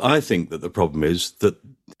 I think that the problem is that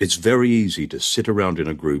it's very easy to sit around in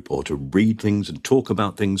a group or to read things and talk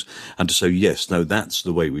about things and to say, yes, no, that's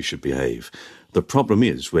the way we should behave. The problem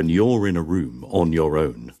is when you're in a room on your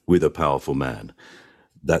own with a powerful man,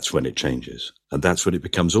 that's when it changes. And that's when it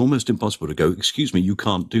becomes almost impossible to go, excuse me, you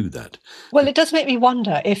can't do that. Well, it does make me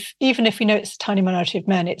wonder if, even if we know it's a tiny minority of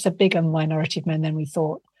men, it's a bigger minority of men than we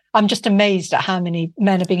thought. I'm just amazed at how many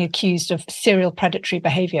men are being accused of serial predatory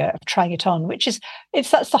behaviour, of trying it on,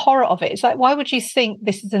 that's the horror of it. It's like, why would you think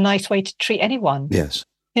this is a nice way to treat anyone? Yes.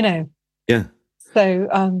 Yeah.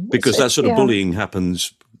 So, because that sort of bullying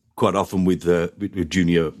happens quite often with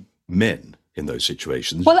junior men in those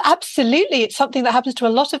situations. Well, absolutely. It's something that happens to a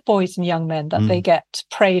lot of boys and young men, that they get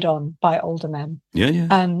preyed on by older men. Yeah.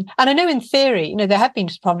 And I know in theory, there have been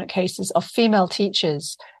prominent cases of female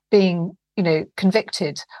teachers being,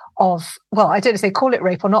 convicted of, well, I don't know if they call it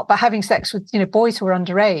rape or not, but having sex with, boys who are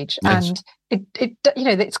underage. Yes. And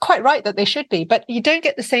it's quite right that they should be, but you don't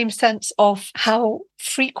get the same sense of how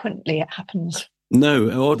frequently it happens. No,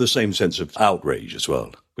 or the same sense of outrage as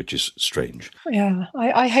well, which is strange. Yeah,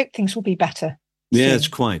 I hope things will be better. Yes,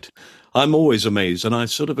 quite. I'm always amazed, and I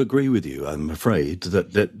sort of agree with you, I'm afraid,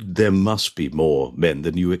 that there must be more men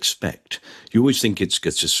than you expect. You always think it's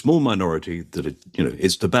a small minority, that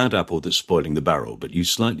it's the bad apple that's spoiling the barrel, but you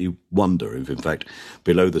slightly wonder if, in fact,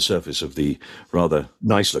 below the surface of the rather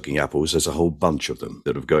nice-looking apples, there's a whole bunch of them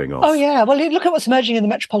that are going off. Oh, yeah. Well, look at what's emerging in the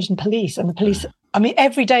Metropolitan Police. And the police, I mean,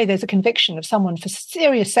 every day there's a conviction of someone for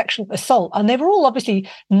serious sexual assault, and they were all obviously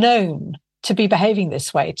known to be behaving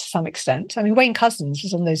this way to some extent. I mean, Wayne Couzens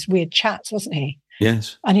was on those weird chats, wasn't he?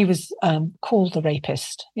 Yes. And he was called the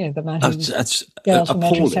rapist, the man who that's girls were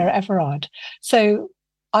murdering Sarah Everard. So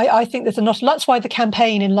I think there's that's why the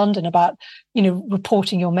campaign in London about,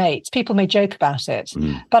 reporting your mates, people may joke about it,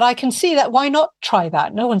 but I can see that why not try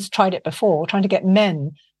that? No one's tried it before, trying to get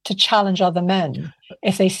men to challenge other men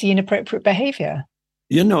if they see inappropriate behaviour.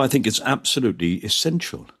 I think it's absolutely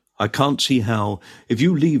essential. I can't see how, if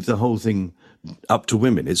you leave the whole thing up to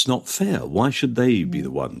women, it's not fair. Why should they be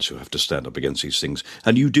the ones who have to stand up against these things?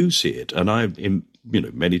 And you do see it. And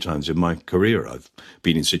many times in my career, I've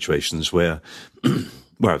been in situations where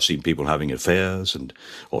I've seen people having affairs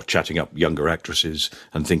or chatting up younger actresses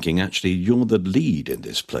and thinking, actually, you're the lead in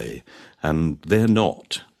this play, and they're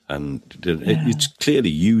not. And it's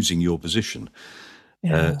clearly using your position.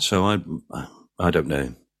 Yeah. So I don't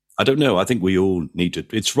know. I think we all need to.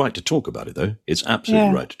 It's right to talk about it, though. It's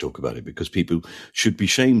absolutely right to talk about it, because people should be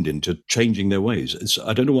shamed into changing their ways.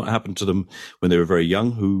 I don't know what happened to them when they were very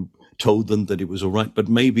young, who told them that it was all right. But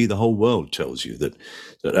maybe the whole world tells you that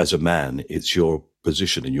as a man, it's your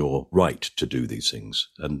position and your right to do these things.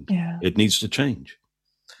 And it needs to change.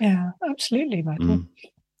 Yeah, absolutely, Michael.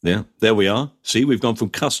 Yeah, there we are. See, we've gone from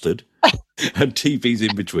custard and TVs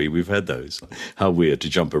in between. We've had those. How weird to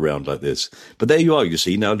jump around like this. But there you are, you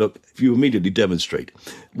see. Now, look, if you immediately demonstrate.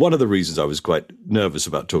 One of the reasons I was quite nervous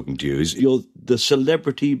about talking to you is you're the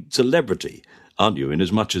celebrity, aren't you? In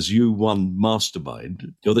as much as you won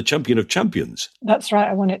Mastermind, you're the champion of champions. That's right.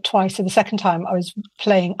 I won it twice. So the second time I was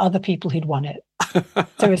playing other people who'd won it.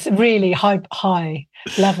 So it's really high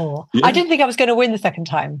level. Yeah. I didn't think I was going to win the second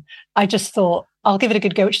time. I just thought I'll give it a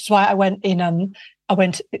good go, which is why I went in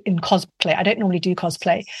cosplay. I don't normally do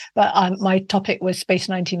cosplay, but my topic was Space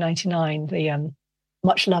 1999, the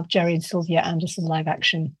much loved Jerry and Sylvia Anderson live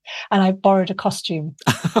action. And I borrowed a costume.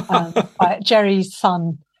 Jerry's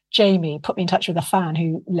son, Jamie, put me in touch with a fan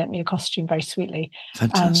who lent me a costume very sweetly.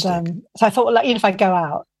 Fantastic. And so I thought, well, if I go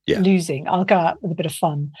out losing, I'll go out with a bit of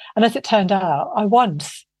fun. And as it turned out, I won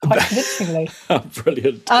quite convincingly.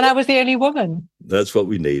 Brilliant. And I was the only woman. That's what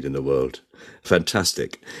we need in the world.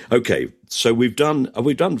 Fantastic. Okay, so we've done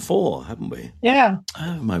 4, haven't we? Yeah.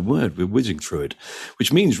 Oh, my word, we're whizzing through it,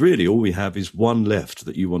 which means really all we have is one left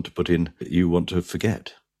that you want to put in, that you want to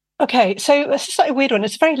forget. Okay, so it's a slightly weird one.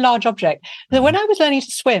 It's a very large object. So when I was learning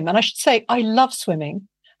to swim, and I should say I love swimming.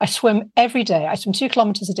 I swim every day. I swim 2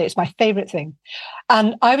 kilometers a day. It's my favorite thing.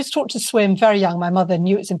 And I was taught to swim very young. My mother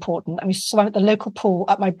knew it's important. And we swam at the local pool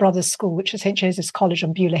at my brother's school, which was St. Joseph's College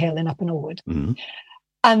on Beulah Hill in Upper Norwood. Mm-hmm.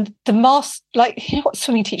 And the what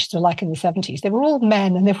swimming teachers were like in the 70s? They were all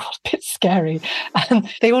men and they were all a bit scary.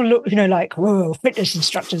 And they all looked, like, whoa, fitness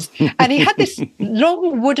instructors. And he had this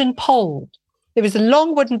long wooden pole. There was a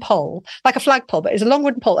long wooden pole, like a flagpole, but it was a long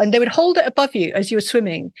wooden pole, and they would hold it above you as you were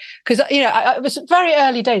swimming. Because, it was very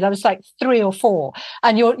early days. I was like 3 or 4,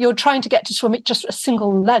 and you're trying to get to swim at just a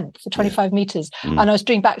single length for 25 meters. And I was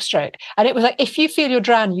doing backstroke. And it was like, if you feel you're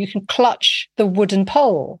drowning, you can clutch the wooden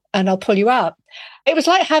pole and I'll pull you out. It was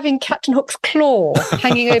like having Captain Hook's claw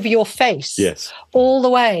hanging over your face all the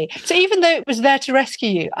way. So even though it was there to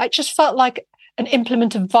rescue you, I just felt like an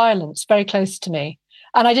implement of violence very close to me.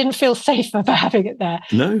 And I didn't feel safe about having it there.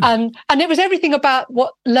 No. And it was everything about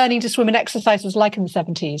what learning to swim and exercise was like in the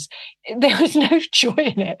 70s. There was no joy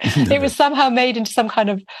in it. No. It was somehow made into some kind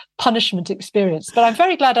of punishment experience. But I'm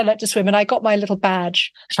very glad I learned to swim, and I got my little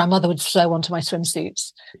badge, which my mother would sew onto my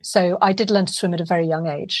swimsuits. So I did learn to swim at a very young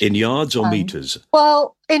age. In yards or meters?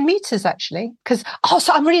 Well, in meters, actually.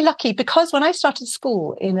 So I'm really lucky, because when I started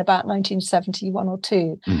school in about 1971 or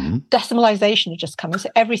 2, decimalization had just come in. So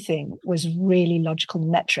everything was really logical and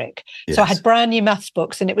metric. Yes. So I had brand new maths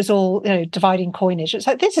books, and it was all, dividing coinage. It's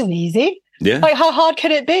like, this is easy. Yeah. Like, how hard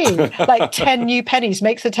can it be? Like 10 new pennies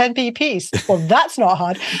makes a 10p piece. Well, that's not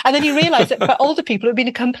hard. And then you realize that for older people, it would be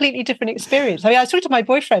a completely different experience. I mean, I was talking to my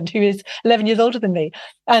boyfriend, who is 11 years older than me,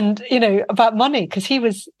 and, about money, because he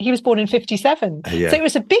was born in 57. Yeah. So it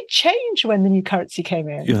was a big change when the new currency came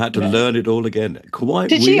in. You had to learn it all again. Quite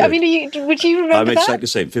Did weird. you? I mean, would you remember I'm that? exactly the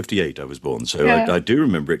same. 58 I was born, so I do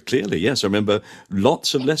remember it clearly. Yes, I remember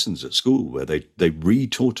lots of lessons at school where they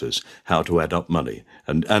re-taught us how to add up money,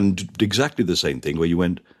 and exactly the same thing where you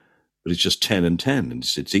went, But it's just 10 and 10, and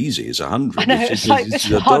it's easy. It's 100. I know, it's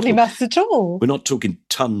hardly maths at all. We're not talking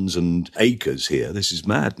tons and acres here. This is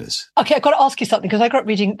madness. Okay, I've got to ask you something, because I grew up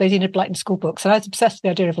reading those Enid Blyton school books, and I was obsessed with the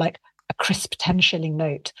idea of like a crisp 10-shilling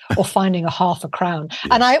note or finding a half a crown.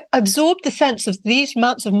 Yeah. And I absorbed the sense of these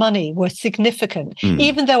amounts of money were significant,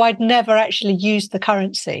 even though I'd never actually used the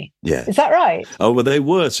currency. Yeah. Is that right? Oh, well, they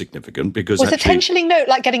were significant because was actually, a 10-shilling note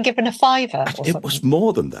like getting given a fiver or it something? Was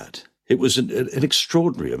more than that. It was an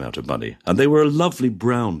extraordinary amount of money, and they were a lovely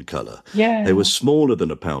brown colour. Yeah. They were smaller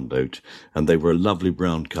than a pound note, and they were a lovely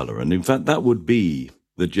brown colour. And in fact, that would be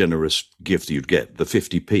the generous gift you'd get, the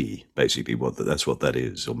 50p, basically. That's what that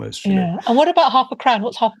is, almost. You know. And what about half a crown?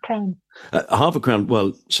 What's half a crown? Half a crown,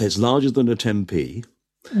 well, so it's larger than a 10p,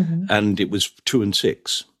 and it was 2 and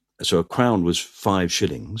 6. So a crown was 5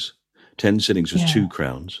 shillings. 10 shillings was 2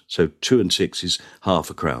 crowns. So 2 and 6 is half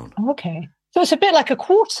a crown. Okay. So it's a bit like a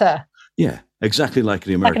quarter. Yeah, exactly like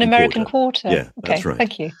the American quarter. Like an American quarter. Yeah, okay, that's right.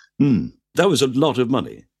 Thank you. That was a lot of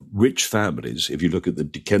money. Rich families, if you look at the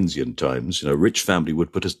Dickensian times, a rich family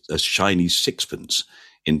would put a shiny sixpence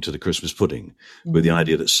into the Christmas pudding with the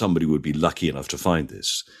idea that somebody would be lucky enough to find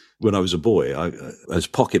this. When I was a boy, as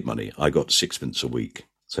pocket money, I got 6pence a week.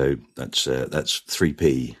 So that's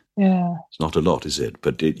 3p. Yeah. It's not a lot, is it?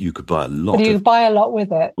 But you could buy a lot. But you could buy a lot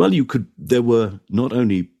with it. Well, you could. There were not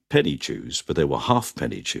only penny chews, but there were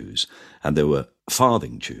halfpenny chews, and there were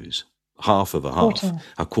farthing chews, half of a half,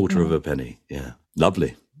 a quarter of a penny. Yeah,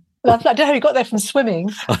 lovely. I don't know how you got there from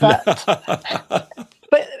swimming, but so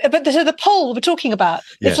the pole we're talking about,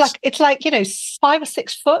 it's like 5 or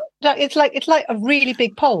 6 foot. It's like a really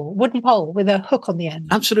big pole, wooden pole with a hook on the end.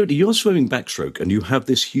 Absolutely, you're swimming backstroke, and you have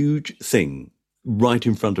this huge thing right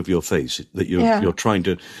in front of your face that you're trying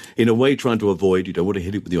to avoid. You don't want to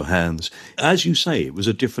hit it with your hands. As you say, it was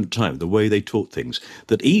a different time, the way they taught things,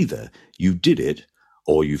 that either you did it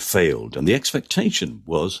or you failed. And the expectation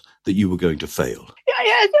was that you were going to fail.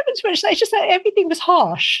 Yeah, it's just that everything was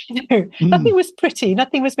harsh. Nothing was pretty.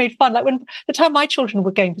 Nothing was made fun. Like when the time my children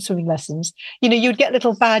were going for swimming lessons, you'd get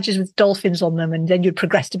little badges with dolphins on them, and then you'd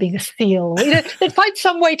progress to being a seal. They'd find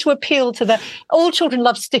some way to appeal to all children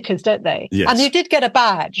love stickers, don't they? Yes. And you did get a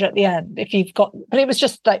badge at the end but it was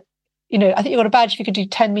just like, I think you got a badge if you could do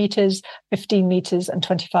 10 meters, 15 meters, and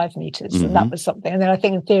 25 meters. And that was something. And then I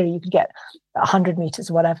think in theory you could get 100 meters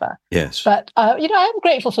or whatever. Yes. But, I am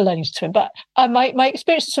grateful for learning to swim. But my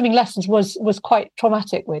experience of swimming lessons was quite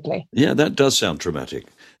traumatic, weirdly. Yeah, that does sound traumatic.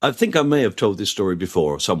 I think I may have told this story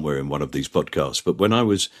before somewhere in one of these podcasts. But when I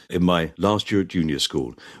was in my last year at junior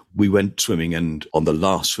school, we went swimming. And on the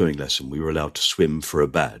last swimming lesson, we were allowed to swim for a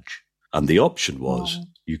badge. And the option was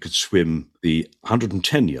you could swim the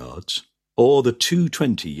 110 yards or the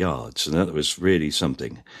 220 yards. And that was really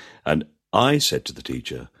something. And I said to the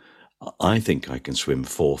teacher, I think I can swim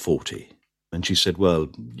 440. And she said, well,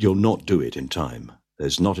 you'll not do it in time.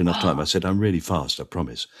 There's not enough time. I said, I'm really fast, I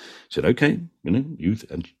promise. She said, okay,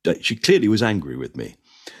 and she clearly was angry with me.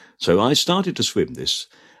 So I started to swim this,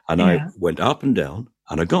 and I went up and down,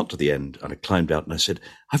 and I got to the end, and I climbed out, and I said,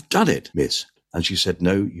 I've done it, miss. And she said,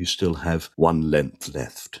 no, you still have 1 length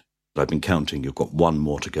left. I've been counting, you've got 1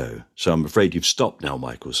 more to go. So I'm afraid you've stopped now,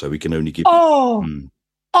 Michael, so we can only give you...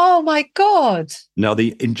 Oh, my God. Now,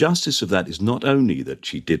 the injustice of that is not only that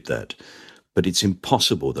she did that, but it's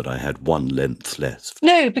impossible that I had 1 length left.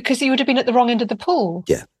 No, because you would have been at the wrong end of the pool.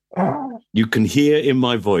 Yeah. You can hear in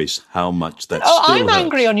my voice how much that still I'm hurts.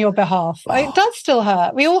 angry on your behalf. It does still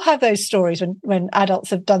hurt. We all have those stories when adults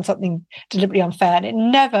have done something deliberately unfair,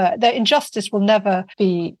 and the injustice will never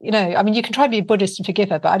be, you can try and be a Buddhist and forgive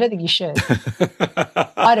her, but I don't think you should.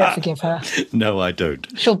 I don't forgive her. No, I don't.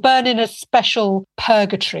 She'll burn in a special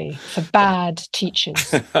purgatory for bad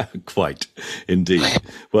teachers. Quite, indeed.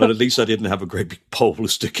 Well, at least I didn't have a great big pole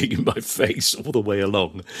sticking in my face all the way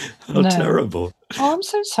along. How terrible. Oh, I'm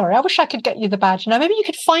so sorry. I wish I could get you the badge now. Maybe you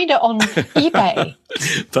could find it on eBay.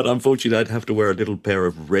 But unfortunately, I'd have to wear a little pair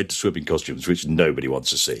of red swimming costumes, which nobody wants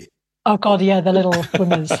to see. Oh, God, yeah, the little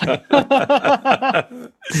women's.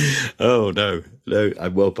 Oh, no,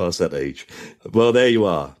 I'm well past that age. Well, there you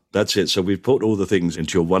are. That's it. So we've put all the things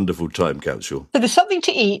into your wonderful time capsule. So there's something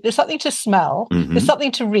to eat, there's something to smell, there's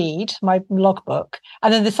something to read, my logbook,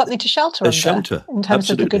 and then there's something to shelter under. Shelter, in terms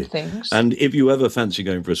absolutely. of the good things. And if you ever fancy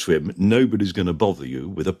going for a swim, nobody's going to bother you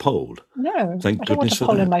with a pole. No, Thank I don't goodness want a pole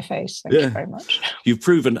for that. in my face. Thank you very much. You've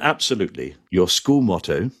proven absolutely your school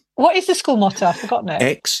motto. What is the school motto? I've forgotten it.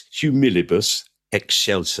 Ex humilibus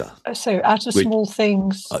excelsa. So out of small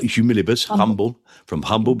things. Humilibus, humble, from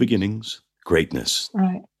humble beginnings, greatness.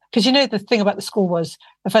 Right. Because the thing about the school was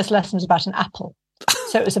the first lesson was about an apple.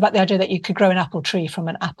 So it was about the idea that you could grow an apple tree from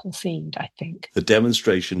an apple seed, I think. The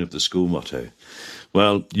demonstration of the school motto.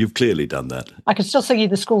 Well, you've clearly done that. I could still sing you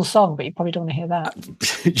the school song, but you probably don't want to hear that.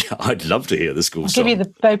 Yeah, I'd love to hear the school song. I'll give you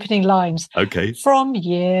the opening lines. Okay. From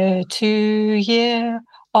year to year,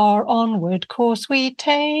 our onward course we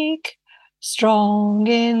take, strong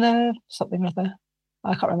in the something or other.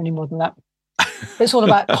 I can't remember any more than that. It's all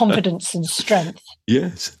about confidence and strength.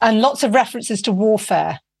 Yes. And lots of references to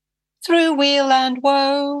warfare. Through weal and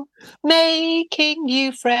woe, making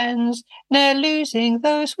new friends, ne'er losing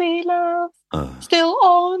those we love. Still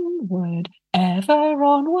onward, ever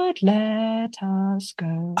onward, let us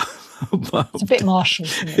go. Wow. It's a bit Marshall.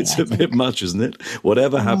 It's a bit much, isn't it?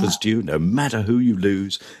 Whatever happens to you, no matter who you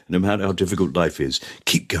lose, no matter how difficult life is,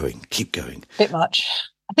 keep going, keep going. Bit much.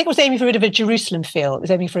 I think it was aiming for a bit of a Jerusalem feel. It was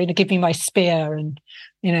aiming for, give me my spear and,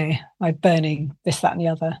 my burning this, that and the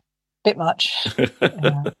other. Bit much.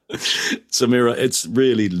 Yeah. Samira, it's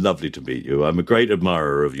really lovely to meet you. I'm a great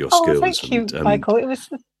admirer of your skills. Thank you, Michael. It was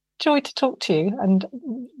a joy to talk to you and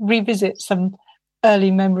revisit some early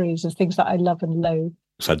memories of things that I love and loathe.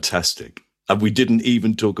 Fantastic. And we didn't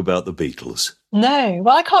even talk about the Beatles. No.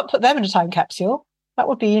 Well, I can't put them in a time capsule. That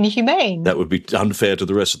would be inhumane. That would be unfair to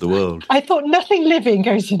the rest of the world. I thought nothing living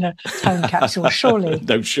goes in a time capsule, surely.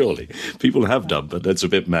 No, surely. People have done, but that's a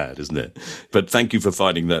bit mad, isn't it? But thank you for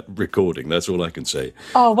finding that recording. That's all I can say.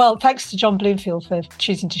 Oh, well, thanks to John Bloomfield for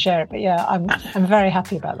choosing to share it. But yeah, I'm very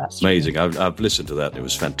happy about that story. Amazing. I've listened to that and it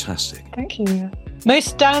was fantastic. Thank you.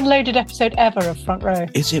 Most downloaded episode ever of Front Row.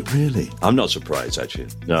 Is it really? I'm not surprised, actually.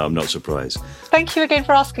 No, I'm not surprised. Thank you again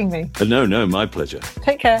for asking me. No, my pleasure.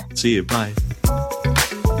 Take care. See you. Bye.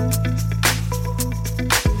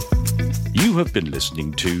 You have been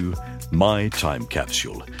listening to My Time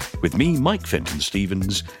Capsule with me, Mike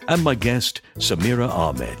Fenton-Stevens, and my guest, Samira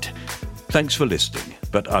Ahmed. Thanks for listening,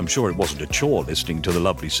 but I'm sure it wasn't a chore listening to the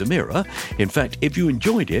lovely Samira. In fact, if you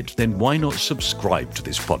enjoyed it, then why not subscribe to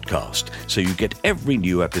this podcast so you get every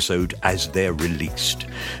new episode as they're released?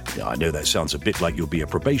 I know that sounds a bit like you'll be a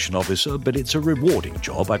probation officer, but it's a rewarding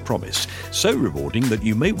job, I promise. So rewarding that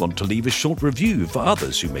you may want to leave a short review for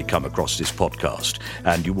others who may come across this podcast,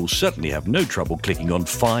 and you will certainly have no trouble clicking on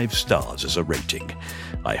 5 stars as a rating.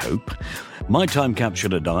 I hope. My Time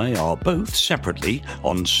Capsule and I are both separately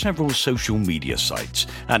on several social media sites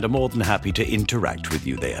and are more than happy to interact with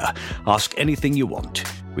you there. Ask anything you want,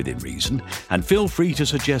 within reason, and feel free to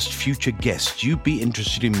suggest future guests you'd be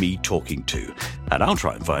interested in me talking to, and I'll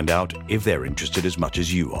try and find out if they're interested as much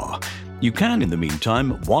as you are. You can, in the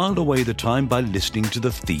meantime, while away the time by listening to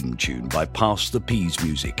the theme tune by Pass the Peas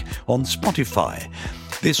Music on Spotify.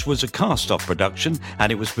 This was a Cast-Off production,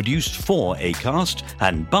 and it was produced for Acast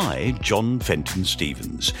and by John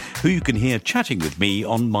Fenton-Stevens, who you can hear chatting with me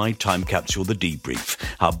on My Time Capsule The Debrief,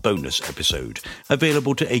 our bonus episode,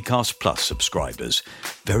 available to Acast Plus subscribers.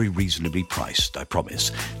 Very reasonably priced, I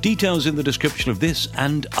promise. Details in the description of this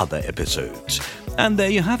and other episodes. And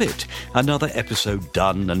there you have it, another episode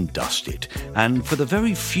done and dusted. And for the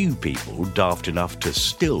very few people daft enough to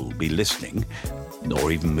still be listening,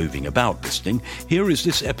 or even moving about listening, here is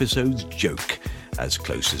this episode's joke, as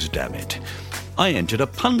close as damn it. I entered a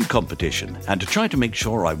pun competition, and to try to make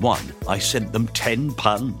sure I won, I sent them 10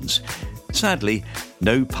 puns. Sadly,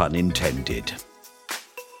 no pun intended.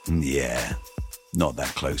 Yeah, not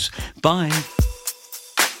that close. Bye.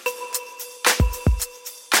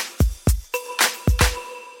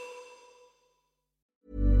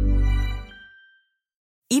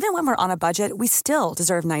 Even when we're on a budget, we still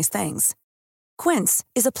deserve nice things. Quince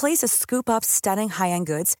is a place to scoop up stunning high-end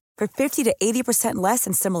goods for 50 to 80% less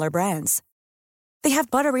than similar brands. They have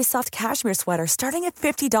buttery soft cashmere sweaters starting at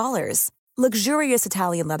 $50, luxurious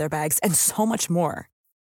Italian leather bags, and so much more.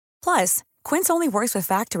 Plus, Quince only works with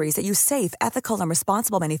factories that use safe, ethical, and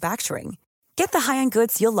responsible manufacturing. Get the high-end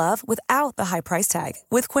goods you'll love without the high price tag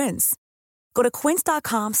with Quince. Go to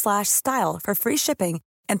quince.com/style for free shipping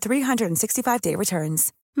and 365-day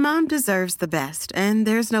returns. Mom deserves the best, and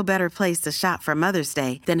there's no better place to shop for Mother's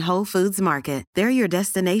Day than Whole Foods Market. They're your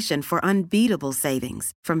destination for unbeatable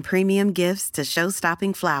savings, from premium gifts to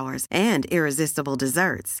show-stopping flowers and irresistible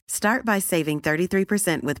desserts. Start by saving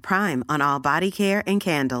 33% with Prime on all body care and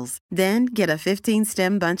candles. Then get a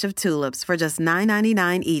 15-stem bunch of tulips for just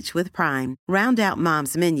 $9.99 each with Prime. Round out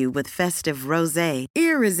Mom's menu with festive rosé,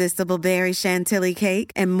 irresistible berry chantilly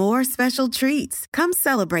cake, and more special treats. Come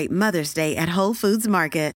celebrate Mother's Day at Whole Foods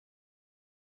Market.